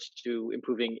regards to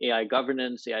improving AI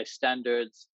governance, AI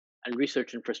standards, and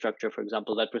research infrastructure, for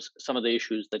example? That was some of the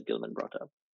issues that Gilman brought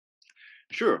up.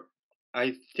 Sure.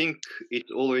 I think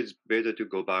it's always better to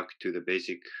go back to the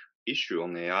basic issue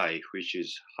on AI, which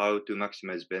is how to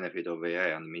maximize benefit of AI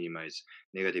and minimize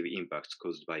negative impacts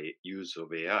caused by use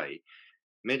of AI.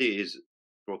 METI is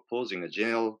proposing a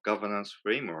general governance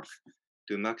framework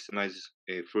to maximize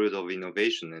a fruit of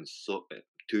innovation and so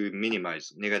to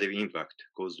minimize negative impact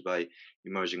caused by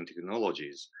emerging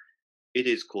technologies. It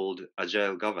is called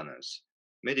agile governance.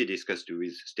 METI discussed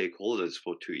with stakeholders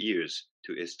for 2 years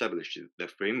to establish the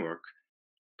framework,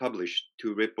 published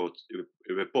 2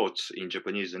 reports in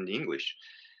Japanese and English.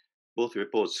 Both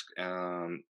reports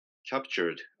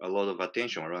captured a lot of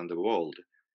attention around the world.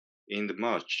 In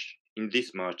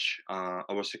this March,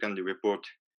 our second report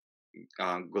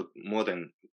got more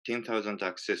than 10,000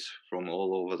 access from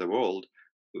all over the world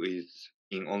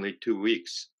in only 2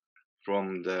 weeks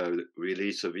from the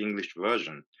release of English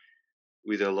version,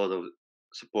 with a lot of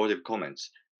supportive comments.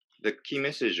 The key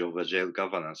message of agile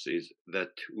governance is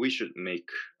that we should make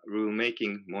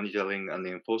rulemaking, monitoring, and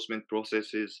enforcement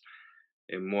processes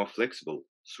more flexible,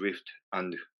 swift,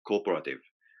 and cooperative.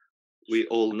 We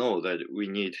all know that we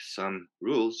need some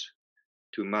rules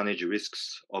to manage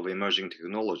risks of emerging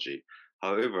technology.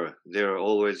 However, there are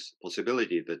always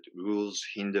possibility that rules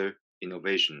hinder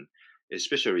innovation,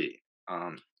 especially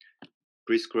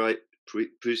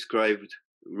prescribed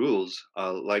rules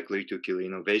are likely to kill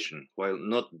innovation while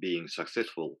not being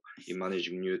successful in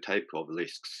managing new type of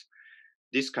risks.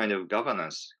 This kind of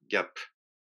governance gap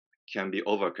can be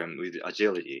overcome with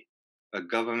agility. A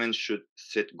government should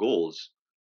set goals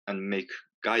and make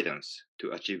guidance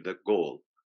to achieve the goal.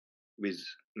 With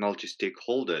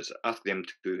multi-stakeholders, ask them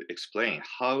to explain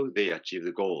how they achieve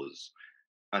the goals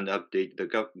and update the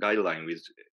guideline with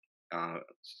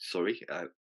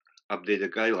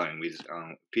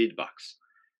feedbacks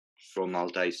from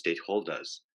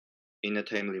multi-stakeholders in a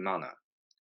timely manner.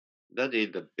 That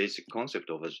is the basic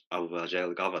concept of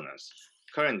agile governance.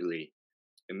 Currently,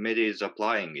 METI is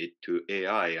applying it to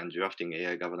AI and drafting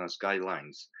AI governance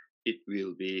guidelines. It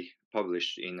will be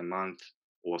published in a month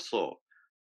or so.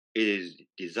 It is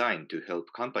designed to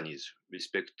help companies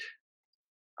respect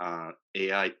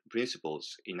AI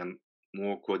principles in a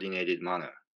more coordinated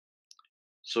manner.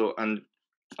 So, and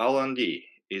R&D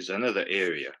is another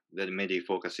area that METI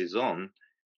focuses on.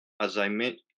 As I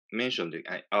mentioned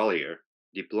earlier,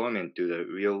 deployment to the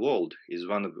real world is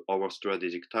one of our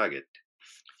strategic targets.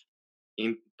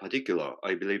 In particular,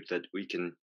 I believe that we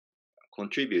can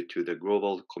contribute to the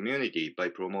global community by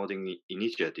promoting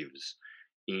initiatives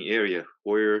in areas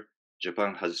where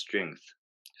Japan has strength,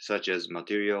 such as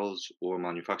materials or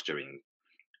manufacturing.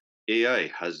 AI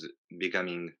has become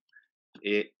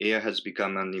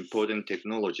an important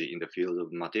technology in the field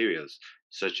of materials,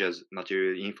 such as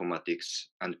material informatics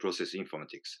and process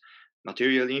informatics.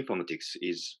 Material informatics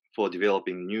is for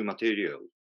developing new material.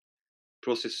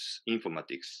 Process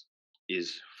informatics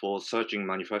is for searching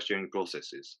manufacturing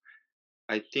processes.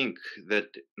 I think that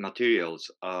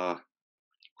materials are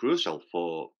crucial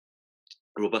for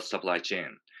robust supply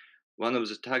chain. One of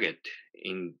the targets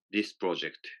in this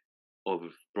project of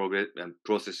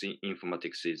processing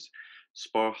informatics is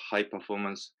SPAR high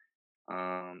performance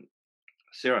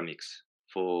ceramics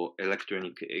for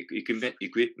electronic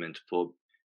equipment for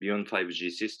beyond 5G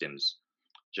systems.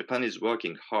 Japan is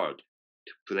working hard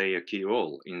to play a key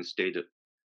role in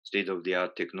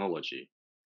state-of-the-art technology.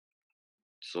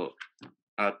 So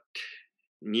it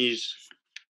needs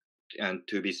and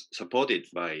to be supported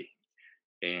by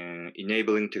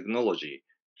enabling technology,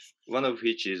 one of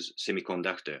which is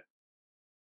semiconductor.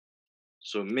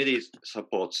 So METI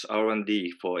supports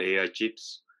R&D for AI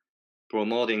chips,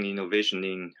 promoting innovation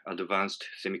in advanced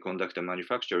semiconductor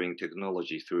manufacturing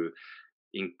technology through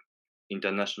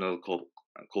international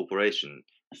cooperation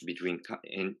between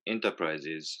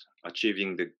enterprises,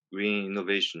 achieving the green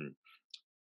innovation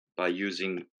by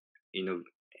using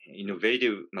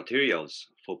innovative materials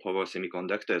for power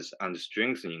semiconductors and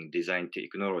strengthening design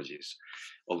technologies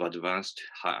of advanced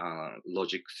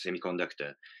logic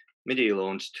semiconductor. METI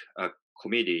launched a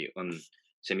committee on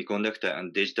semiconductor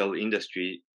and digital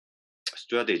industry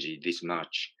strategy this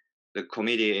March. The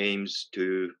committee aims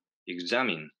to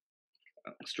examine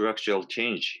structural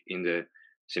change in the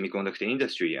semiconductor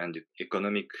industry and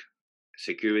economic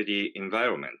security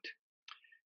environment.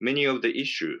 Many of the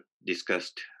issues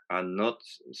discussed are not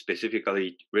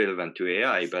specifically relevant to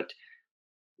AI, but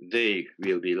they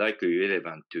will be likely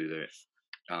relevant to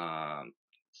the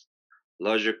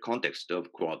larger context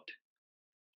of Quad.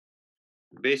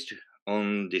 Based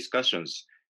on discussions,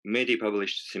 METI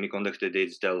published Semiconductor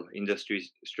Digital Industry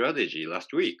Strategy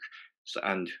last week,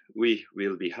 and we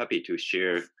will be happy to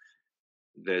share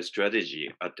the strategy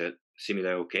at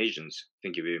similar occasions.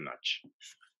 Thank you very much.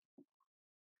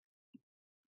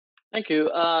 Thank you.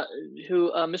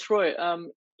 Ms. Roy,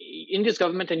 India's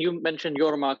government, and you mentioned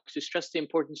your remarks, you stressed the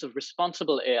importance of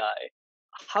responsible AI.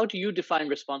 how do you define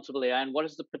responsible AI, and what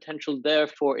is the potential there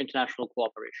for international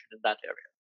cooperation in that area?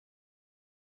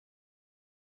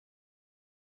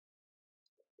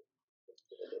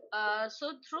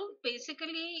 So through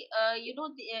basically,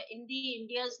 in the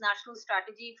India's national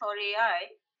strategy for AI,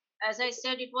 as I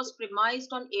said, it was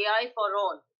premised on AI for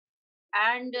all.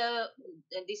 And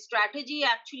the strategy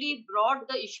actually brought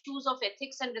the issues of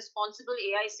ethics and responsible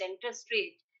AI center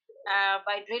stage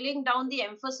by drilling down the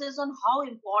emphasis on how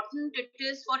important it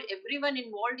is for everyone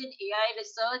involved in AI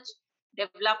research,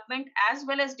 development, as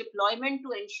well as deployment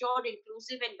to ensure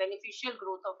inclusive and beneficial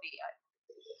growth of AI.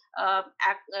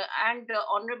 And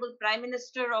Honorable Prime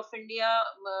Minister of India,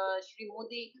 Shri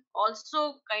Modi,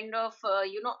 also kind of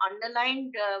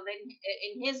underlined when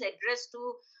in his address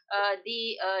to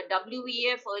the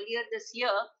WEF earlier this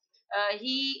year,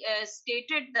 he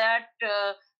stated that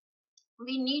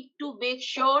we need to make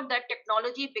sure that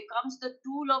technology becomes the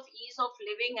tool of ease of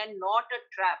living and not a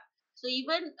trap. So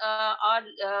even our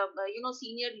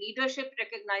senior leadership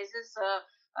recognizes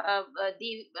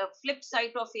the flip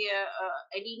side of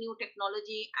any new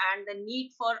technology and the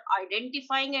need for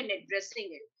identifying and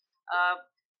addressing it.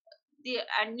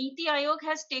 And NITI Aayog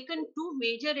has taken two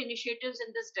major initiatives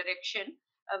in this direction,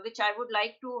 which I would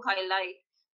like to highlight.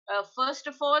 First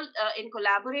of all, in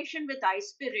collaboration with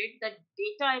iSpirit, the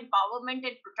data empowerment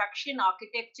and protection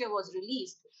architecture was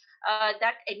released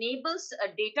that enables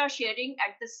data sharing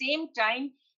at the same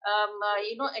time,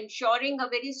 ensuring a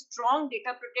very strong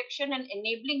data protection and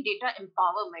enabling data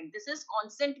empowerment. This is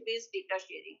consent-based data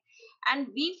sharing, and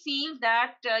we feel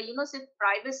that since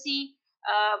privacy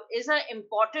is an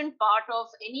important part of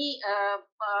any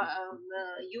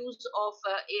use of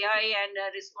AI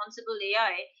and responsible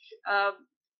AI.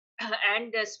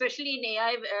 And especially in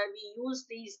AI, we use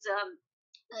these,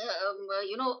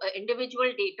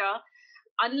 individual data.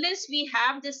 Unless we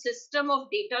have this system of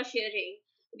data sharing,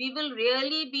 we will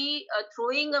really be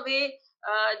throwing away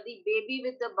the baby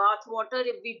with the bathwater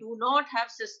if we do not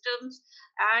have systems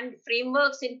and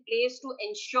frameworks in place to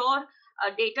ensure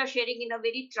data sharing in a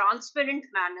very transparent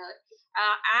manner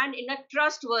and in a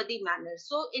trustworthy manner.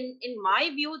 So in my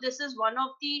view, this is one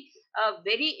of the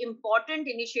very important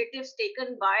initiatives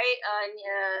taken by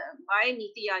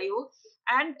NITI Aayog.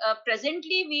 And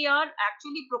presently, we are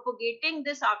actually propagating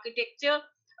this architecture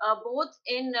both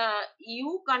in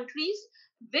EU countries,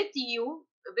 with EU,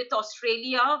 with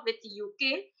Australia, with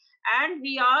UK, and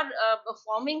we are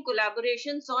forming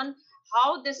collaborations on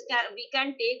how we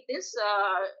can take this to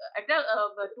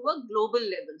a global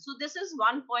level. So this is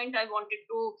one point I wanted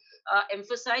to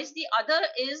emphasize. The other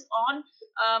is on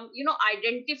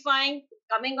identifying,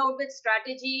 coming out with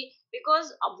strategy,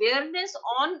 because awareness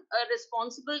on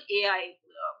responsible AI.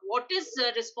 What is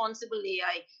responsible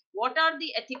AI? What are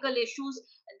the ethical issues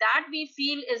that we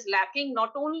feel is lacking,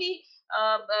 not only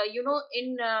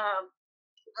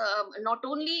not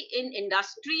only in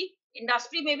industry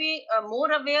may be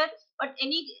more aware, but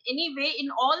anyway in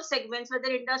all segments,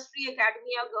 whether industry,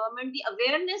 academia, government, the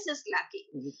awareness is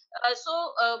lacking.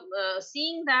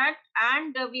 Seeing that,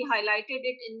 and we highlighted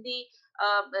it in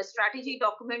the strategy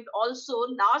document also.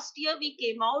 Last year we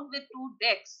came out with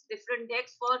different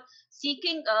decks for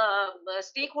seeking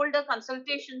stakeholder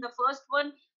consultation. The first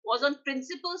one was on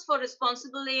principles for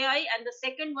responsible AI, and the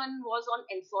second one was on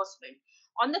enforcement.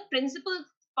 On the principle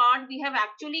part, we have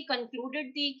actually concluded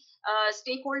the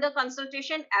stakeholder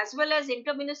consultation as well as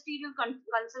interministerial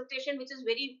consultation, which is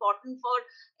very important for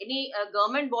any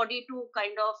government body to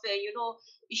kind of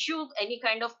issue any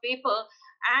kind of paper.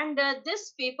 And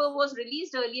this paper was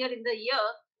released earlier in the year,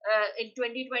 in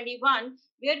 2021,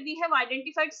 where we have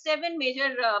identified 7 major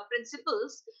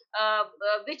principles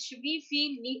which we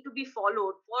feel need to be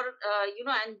followed for,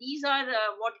 and these are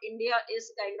what India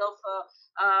is kind of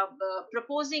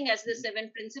proposing as the 7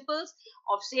 principles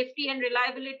of safety and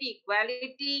reliability,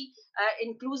 equality,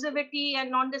 inclusivity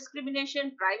and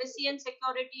non-discrimination, privacy and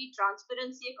security,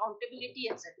 transparency, accountability,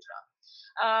 etc.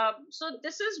 So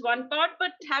this is one part,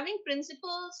 but having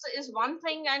principles is one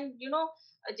thing, and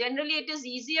generally it is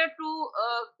easier to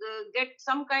get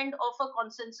some kind of a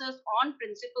consensus on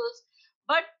principles,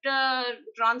 but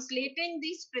translating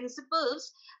these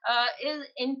principles is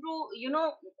into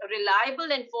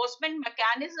reliable enforcement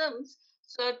mechanisms,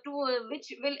 so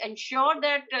which will ensure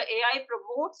that AI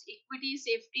promotes equity,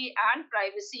 safety and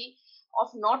privacy of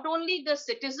not only the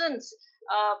citizens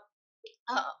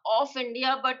of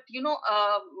India, but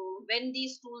when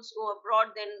these tools go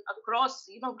abroad, then across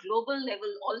global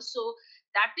level also.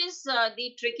 That is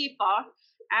the tricky part,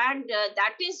 and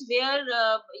that is where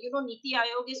NITI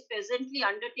Aayog is presently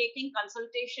undertaking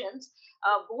consultations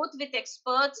both with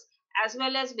experts as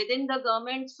well as within the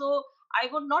government. So I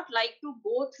would not like to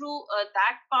go through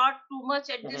that part too much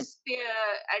at this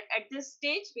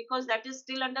stage, because that is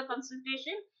still under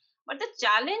consultation. But the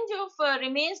challenge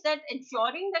remains that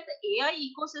ensuring that the AI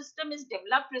ecosystem is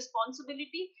developed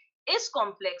responsibility is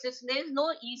complex. There is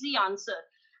no easy answer.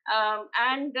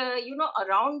 Around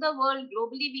the world,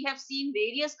 globally, we have seen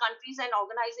various countries and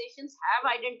organizations have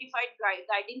identified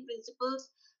guiding principles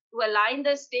to align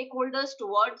the stakeholders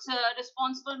towards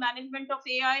responsible management of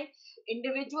AI.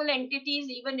 Individual entities,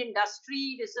 even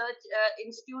industry research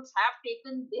institutes have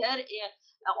taken their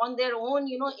on their own,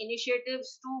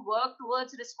 initiatives to work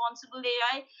towards responsible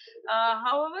AI.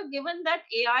 However, given that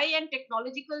AI and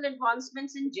technological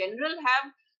advancements in general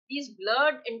have these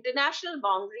blurred international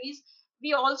boundaries,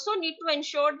 we also need to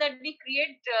ensure that we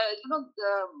create,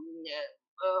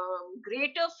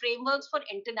 greater frameworks for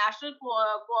international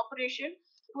cooperation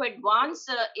to advance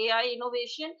AI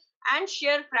innovation and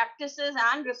share practices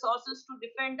and resources to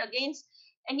defend against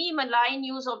any malign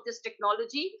use of this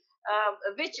technology,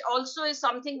 which also is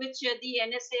something which the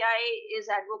NSAI is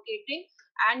advocating,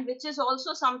 and which is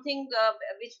also something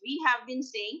which we have been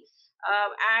saying.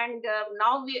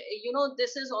 Now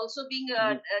this is also being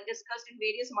discussed in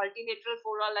various multilateral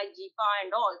fora like GIPA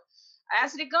and all.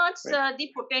 As regards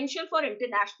the potential for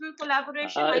international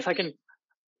collaboration, if I can,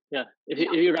 if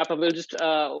you wrap up, we'll just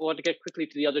want to get quickly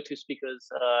to the other two speakers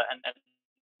and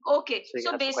okay,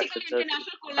 so basically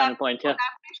international collaboration,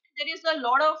 there is a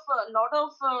lot of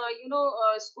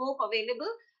scope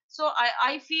available. So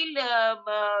I feel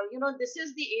this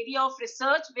is the area of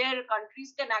research where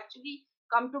countries can actually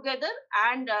come together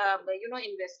and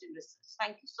invest in research.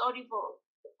 Thank you. Sorry for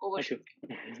overshooting.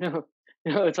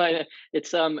 No, it's fine.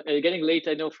 It's getting late,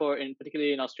 I know,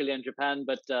 particularly in Australia and Japan.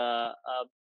 But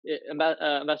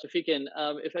Ambassador Feakin,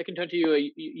 if I can turn to you,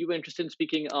 you were interested in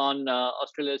speaking on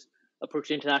Australia's approach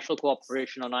to international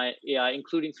cooperation on AI,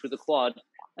 including through the Quad.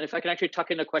 And if I can actually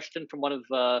tuck in a question from one of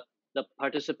the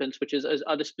participants, which is,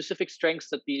 are there specific strengths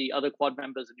that the other Quad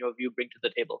members, in your view, bring to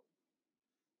the table?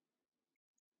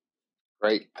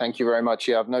 Great, thank you very much.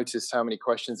 Yeah, I've noticed how many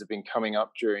questions have been coming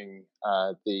up during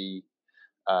the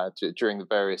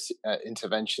various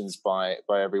interventions by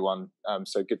everyone.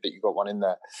 So good that you got one in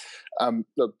there.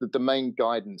 The main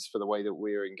guidance for the way that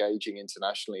we're engaging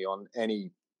internationally on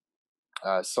any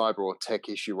cyber or tech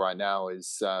issue right now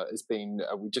has been,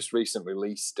 we just recently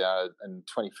released, on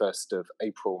 21st of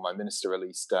April, my minister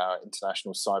released our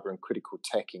International Cyber and Critical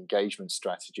Tech Engagement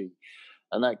Strategy.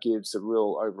 And that gives a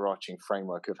real overarching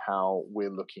framework of how we're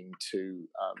looking to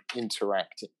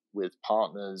interact with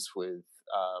partners, with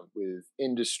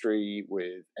industry,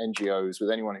 with NGOs,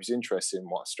 with anyone who's interested in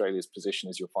what Australia's position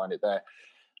is. You'll find it there.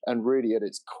 And really at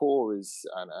its core is,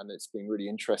 and it's been really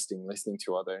interesting listening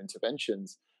to other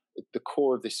interventions, the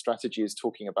core of this strategy is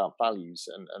talking about values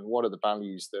and what are the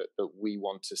values that we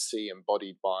want to see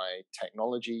embodied by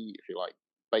technology, if you like,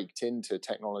 baked into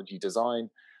technology design,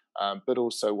 but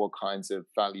also what kinds of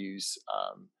values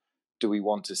do we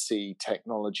want to see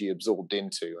technology absorbed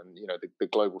into, and the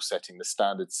global setting, the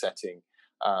standard setting,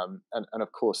 and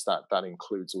of course that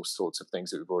includes all sorts of things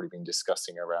that we've already been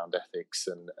discussing around ethics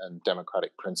and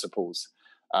democratic principles.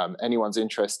 Anyone's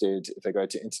interested, if they go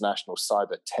to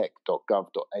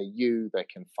internationalcybertech.gov.au, they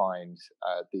can find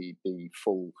the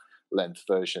full length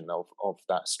version of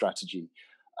that strategy.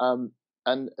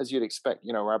 And as you'd expect,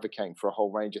 we're advocating for a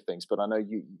whole range of things, but I know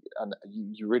you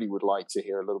really would like to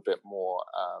hear a little bit more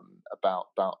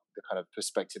about the kind of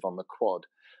perspective on the Quad.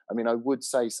 I mean, I would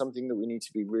say something that we need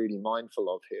to be really mindful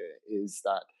of here is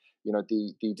that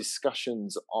the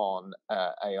discussions on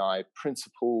AI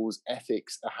principles,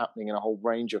 ethics are happening in a whole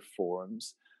range of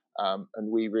forums, and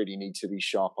we really need to be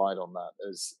sharp-eyed on that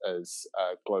as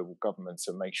global governments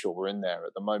and make sure we're in there.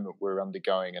 At the moment, we're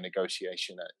undergoing a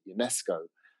negotiation at UNESCO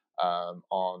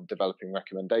on developing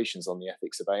recommendations on the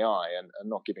ethics of AI, and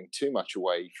not giving too much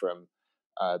away from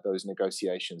those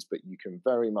negotiations, but you can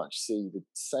very much see the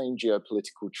same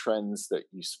geopolitical trends that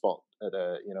you spot at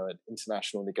an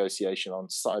international negotiation on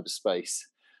cyberspace,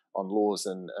 on laws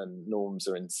and norms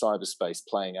are in cyberspace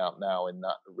playing out now in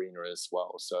that arena as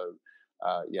well. So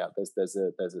there's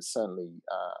certainly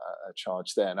a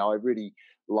charge there. Now, I really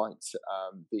liked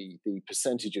the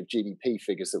percentage of GDP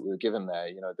figures that we were given there.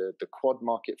 The Quad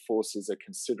market forces are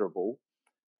considerable.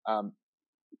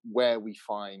 Where we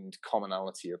find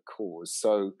commonality, of course.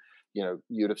 So,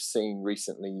 you'd have seen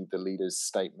recently the leader's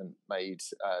statement made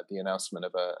the announcement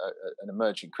of an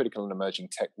critical and emerging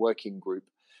tech working group,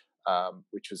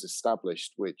 which was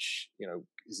established, which,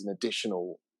 is an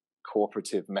additional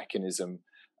cooperative mechanism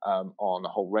on a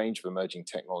whole range of emerging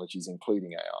technologies,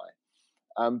 including AI.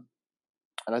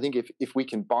 And I think if we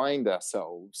can bind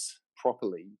ourselves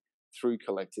properly through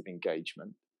collective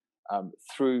engagement,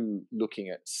 through looking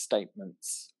at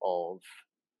statements of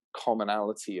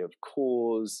commonality of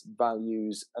cause,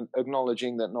 values, and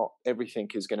acknowledging that not everything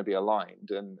is going to be aligned,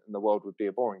 and the world would be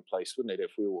a boring place, wouldn't it,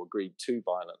 if we all agreed too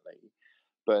violently?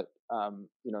 But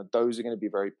those are going to be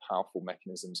very powerful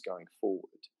mechanisms going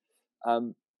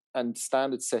forward. And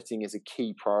standard setting is a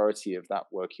key priority of that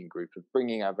working group, of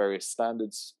bringing our various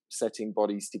standards setting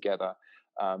bodies together,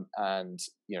 and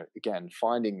again,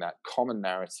 finding that common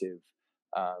narrative.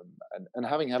 And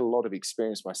having had a lot of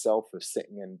experience myself of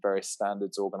sitting in various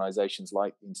standards organizations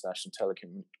like the International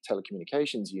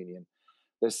Telecommunications Union,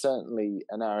 there's certainly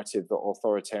a narrative that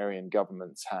authoritarian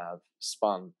governments have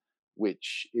spun,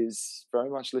 which is very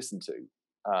much listened to.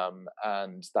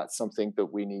 And that's something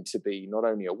that we need to be not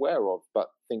only aware of, but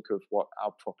think of what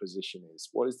our proposition is.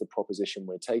 What is the proposition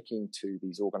we're taking to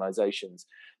these organizations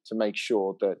to make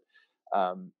sure that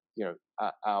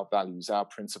our values, our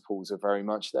principles are very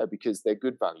much there, because they're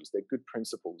good values, they're good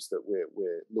principles that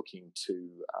we're looking to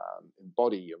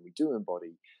embody, and we do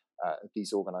embody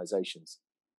these organizations.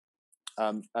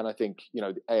 And I think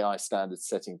the AI standards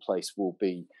setting place will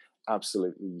be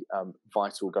absolutely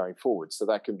vital going forward. So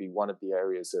that can be one of the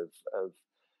areas of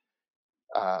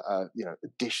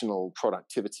additional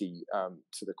productivity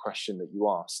to the question that you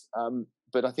asked.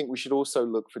 But I think we should also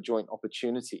look for joint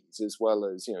opportunities, as well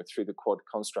as through the Quad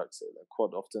construct. The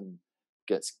Quad often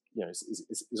gets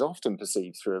is often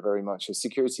perceived through a very much a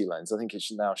security lens. I think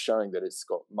it's now showing that it's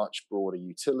got much broader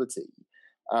utility.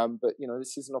 But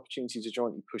this is an opportunity to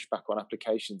jointly push back on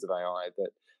applications of AI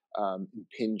that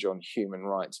impinge on human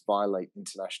rights, violate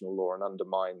international law, and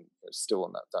undermine, still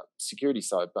on that security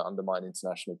side, but undermine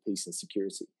international peace and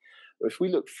security. If we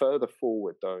look further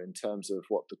forward, though, in terms of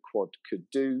what the Quad could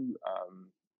do,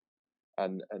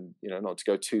 and not to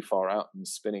go too far out and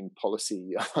spinning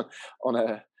policy on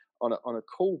a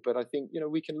call, but I think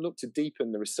we can look to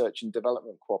deepen the research and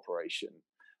development cooperation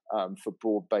for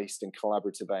broad-based and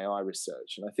collaborative AI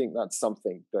research, and I think that's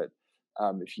something that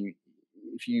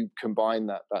if you combine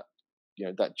that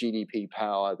GDP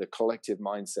power, the collective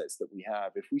mindsets that we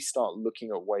have, if we start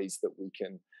looking at ways that we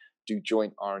can do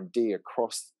joint R&D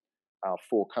across our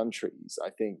 4 countries, I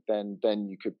think then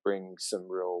you could bring some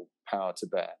real power to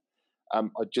bear.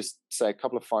 I'd just say a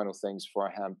couple of final things before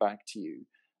I hand back to you.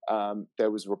 There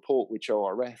was a report which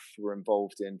ORF were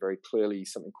involved in very clearly,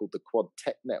 something called the Quad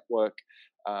Tech Network,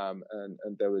 and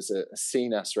there was a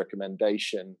CNAS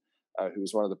recommendation, who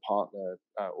was one of the partner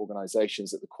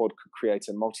organizations, that the Quad could create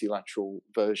a multilateral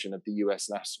version of the US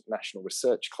National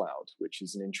Research Cloud, which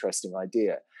is an interesting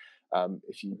idea.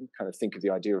 If you kind of think of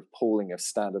the idea of pooling of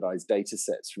standardized data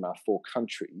sets from our 4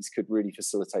 countries, could really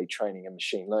facilitate training and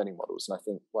machine learning models. And I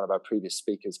think one of our previous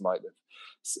speakers might have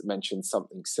mentioned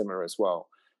something similar as well.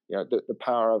 The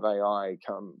power of AI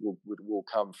will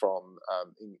come from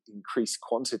increased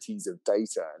quantities of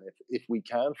data, and if we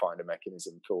can find a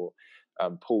mechanism for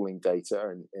pooling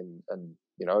data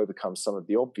and overcome some of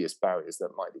the obvious barriers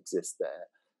that might exist there,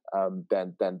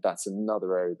 then that's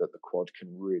another area that the Quad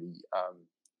can really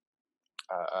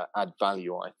add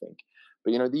value, I think.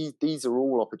 But these are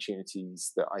all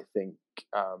opportunities that I think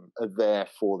are there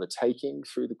for the taking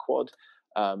through the Quad,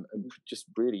 and just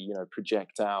really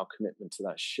project our commitment to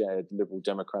that shared liberal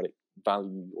democratic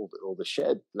value, or the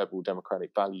shared liberal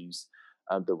democratic values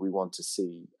that we want to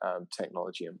see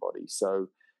technology embody. So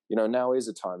now is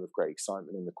a time of great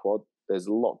excitement in the Quad. There's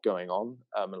a lot going on,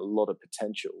 and a lot of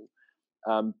potential.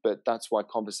 But that's why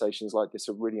conversations like this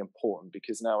are really important,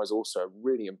 because now is also a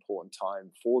really important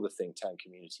time for the think tank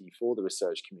community, for the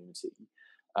research community,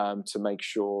 to make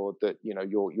sure that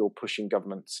you're pushing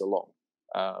governments along,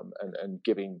 and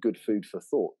giving good food for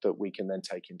thought that we can then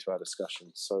take into our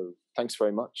discussions. So thanks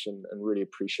very much, and really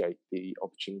appreciate the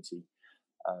opportunity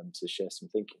to share some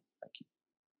thinking. Thank you.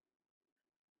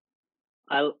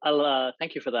 I'll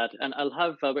thank you for that, and I'll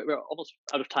have we're almost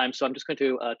out of time, so I'm just going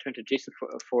to turn to Jason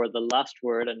for the last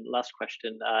word and last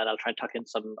question, and I'll try and tuck in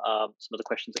some of the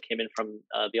questions that came in from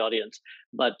the audience.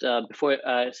 But before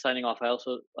signing off, I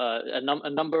also a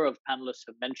number of panelists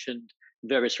have mentioned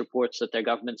various reports that their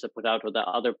governments have put out, or that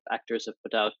other actors have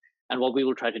put out, and what we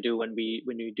will try to do when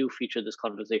we do feature this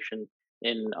conversation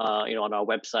in on our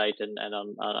website and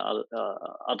on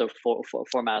other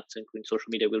formats, including social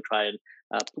media, we'll try and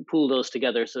pool those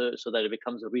together so that it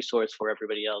becomes a resource for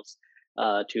everybody else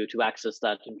to access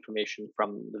that information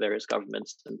from the various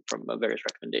governments and from various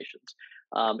recommendations,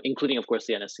 including, of course,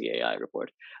 the NSC AI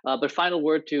report. But final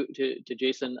word to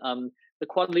Jason. The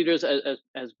Quad leaders, as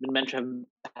has been mentioned,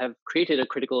 have created a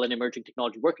critical and emerging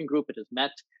technology working group. It has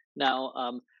met now.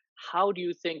 How do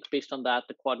you think, based on that,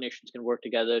 the Quad nations can work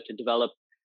together to develop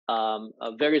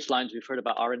various lines. We've heard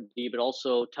about R&D, but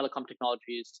also telecom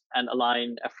technologies, and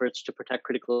align efforts to protect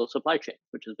critical supply chain,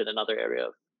 which has been another area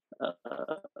of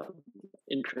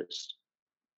interest.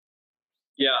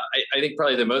 Yeah, I think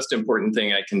probably the most important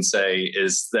thing I can say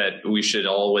is that we should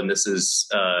all, when this is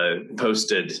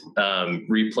posted,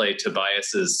 replay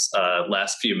Tobias's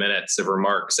last few minutes of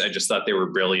remarks. I just thought they were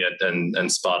brilliant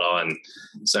and spot on.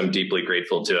 So I'm deeply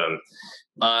grateful to him.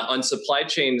 On supply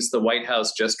chains, the White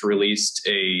House just released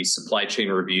a supply chain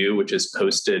review, which is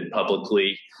posted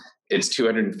publicly. It's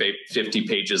 250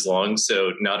 pages long,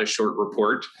 so not a short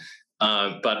report.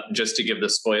 But just to give the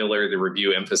spoiler, the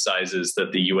review emphasizes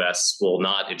that the U.S. will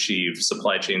not achieve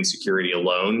supply chain security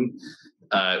alone.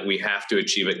 We have to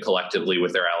achieve it collectively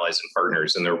with our allies and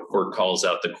partners. And the report calls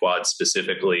out the Quad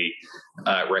specifically,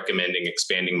 recommending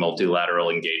expanding multilateral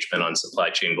engagement on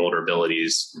supply chain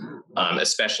vulnerabilities,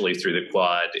 especially through the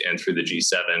Quad and through the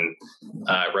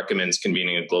G7, recommends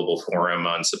convening a global forum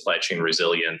on supply chain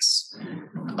resilience.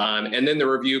 And then the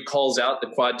review calls out the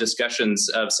Quad discussions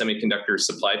of semiconductor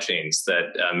supply chains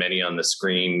that many on the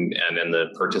screen and in the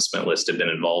participant list have been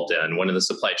involved in. One of the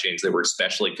supply chains that we're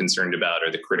especially concerned about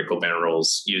are the critical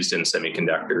minerals used in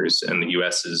semiconductors. And the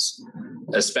U.S. is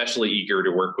especially eager to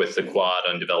work with the Quad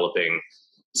on developing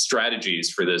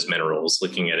strategies for those minerals,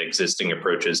 looking at existing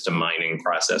approaches to mining,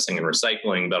 processing, and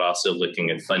recycling, but also looking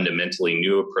at fundamentally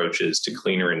new approaches to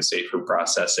cleaner and safer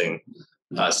processing,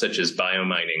 such as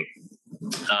biomining.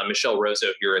 Michelle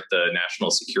Rozo here at the National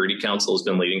Security Council has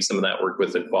been leading some of that work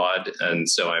with the Quad, and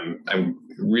so I'm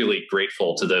really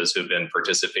grateful to those who have been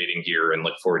participating here and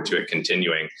look forward to it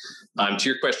continuing. To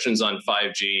your questions on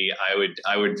 5G,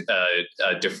 I would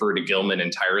defer to Gilman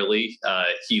entirely.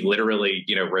 He literally,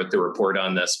 wrote the report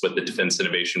on this with the Defense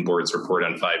Innovation Board's report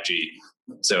on 5G.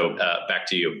 So back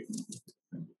to you.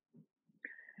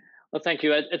 Well, thank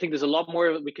you. I think there's a lot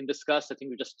more we can discuss. I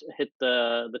think we just hit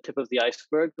the tip of the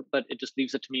iceberg, but it just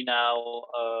leaves it to me now,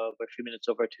 we're a few minutes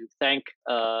over, to thank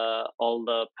all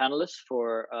the panelists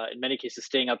for, in many cases,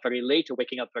 staying up very late or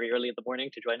waking up very early in the morning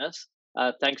to join us.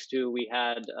 We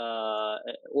had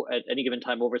at any given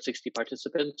time over 60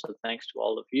 participants, so thanks to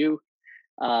all of you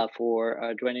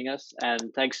for joining us.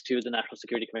 And thanks to the National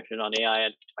Security Commission on AI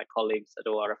and to my colleagues at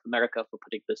ORF America for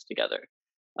putting this together.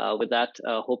 With that,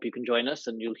 hope you can join us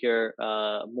and you'll hear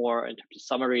more in terms of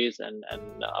summaries and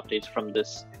updates from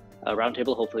this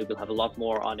roundtable. Hopefully we'll have a lot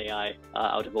more on AI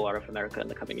out of ORF America in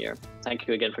the coming year. Thank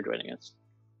you again for joining us.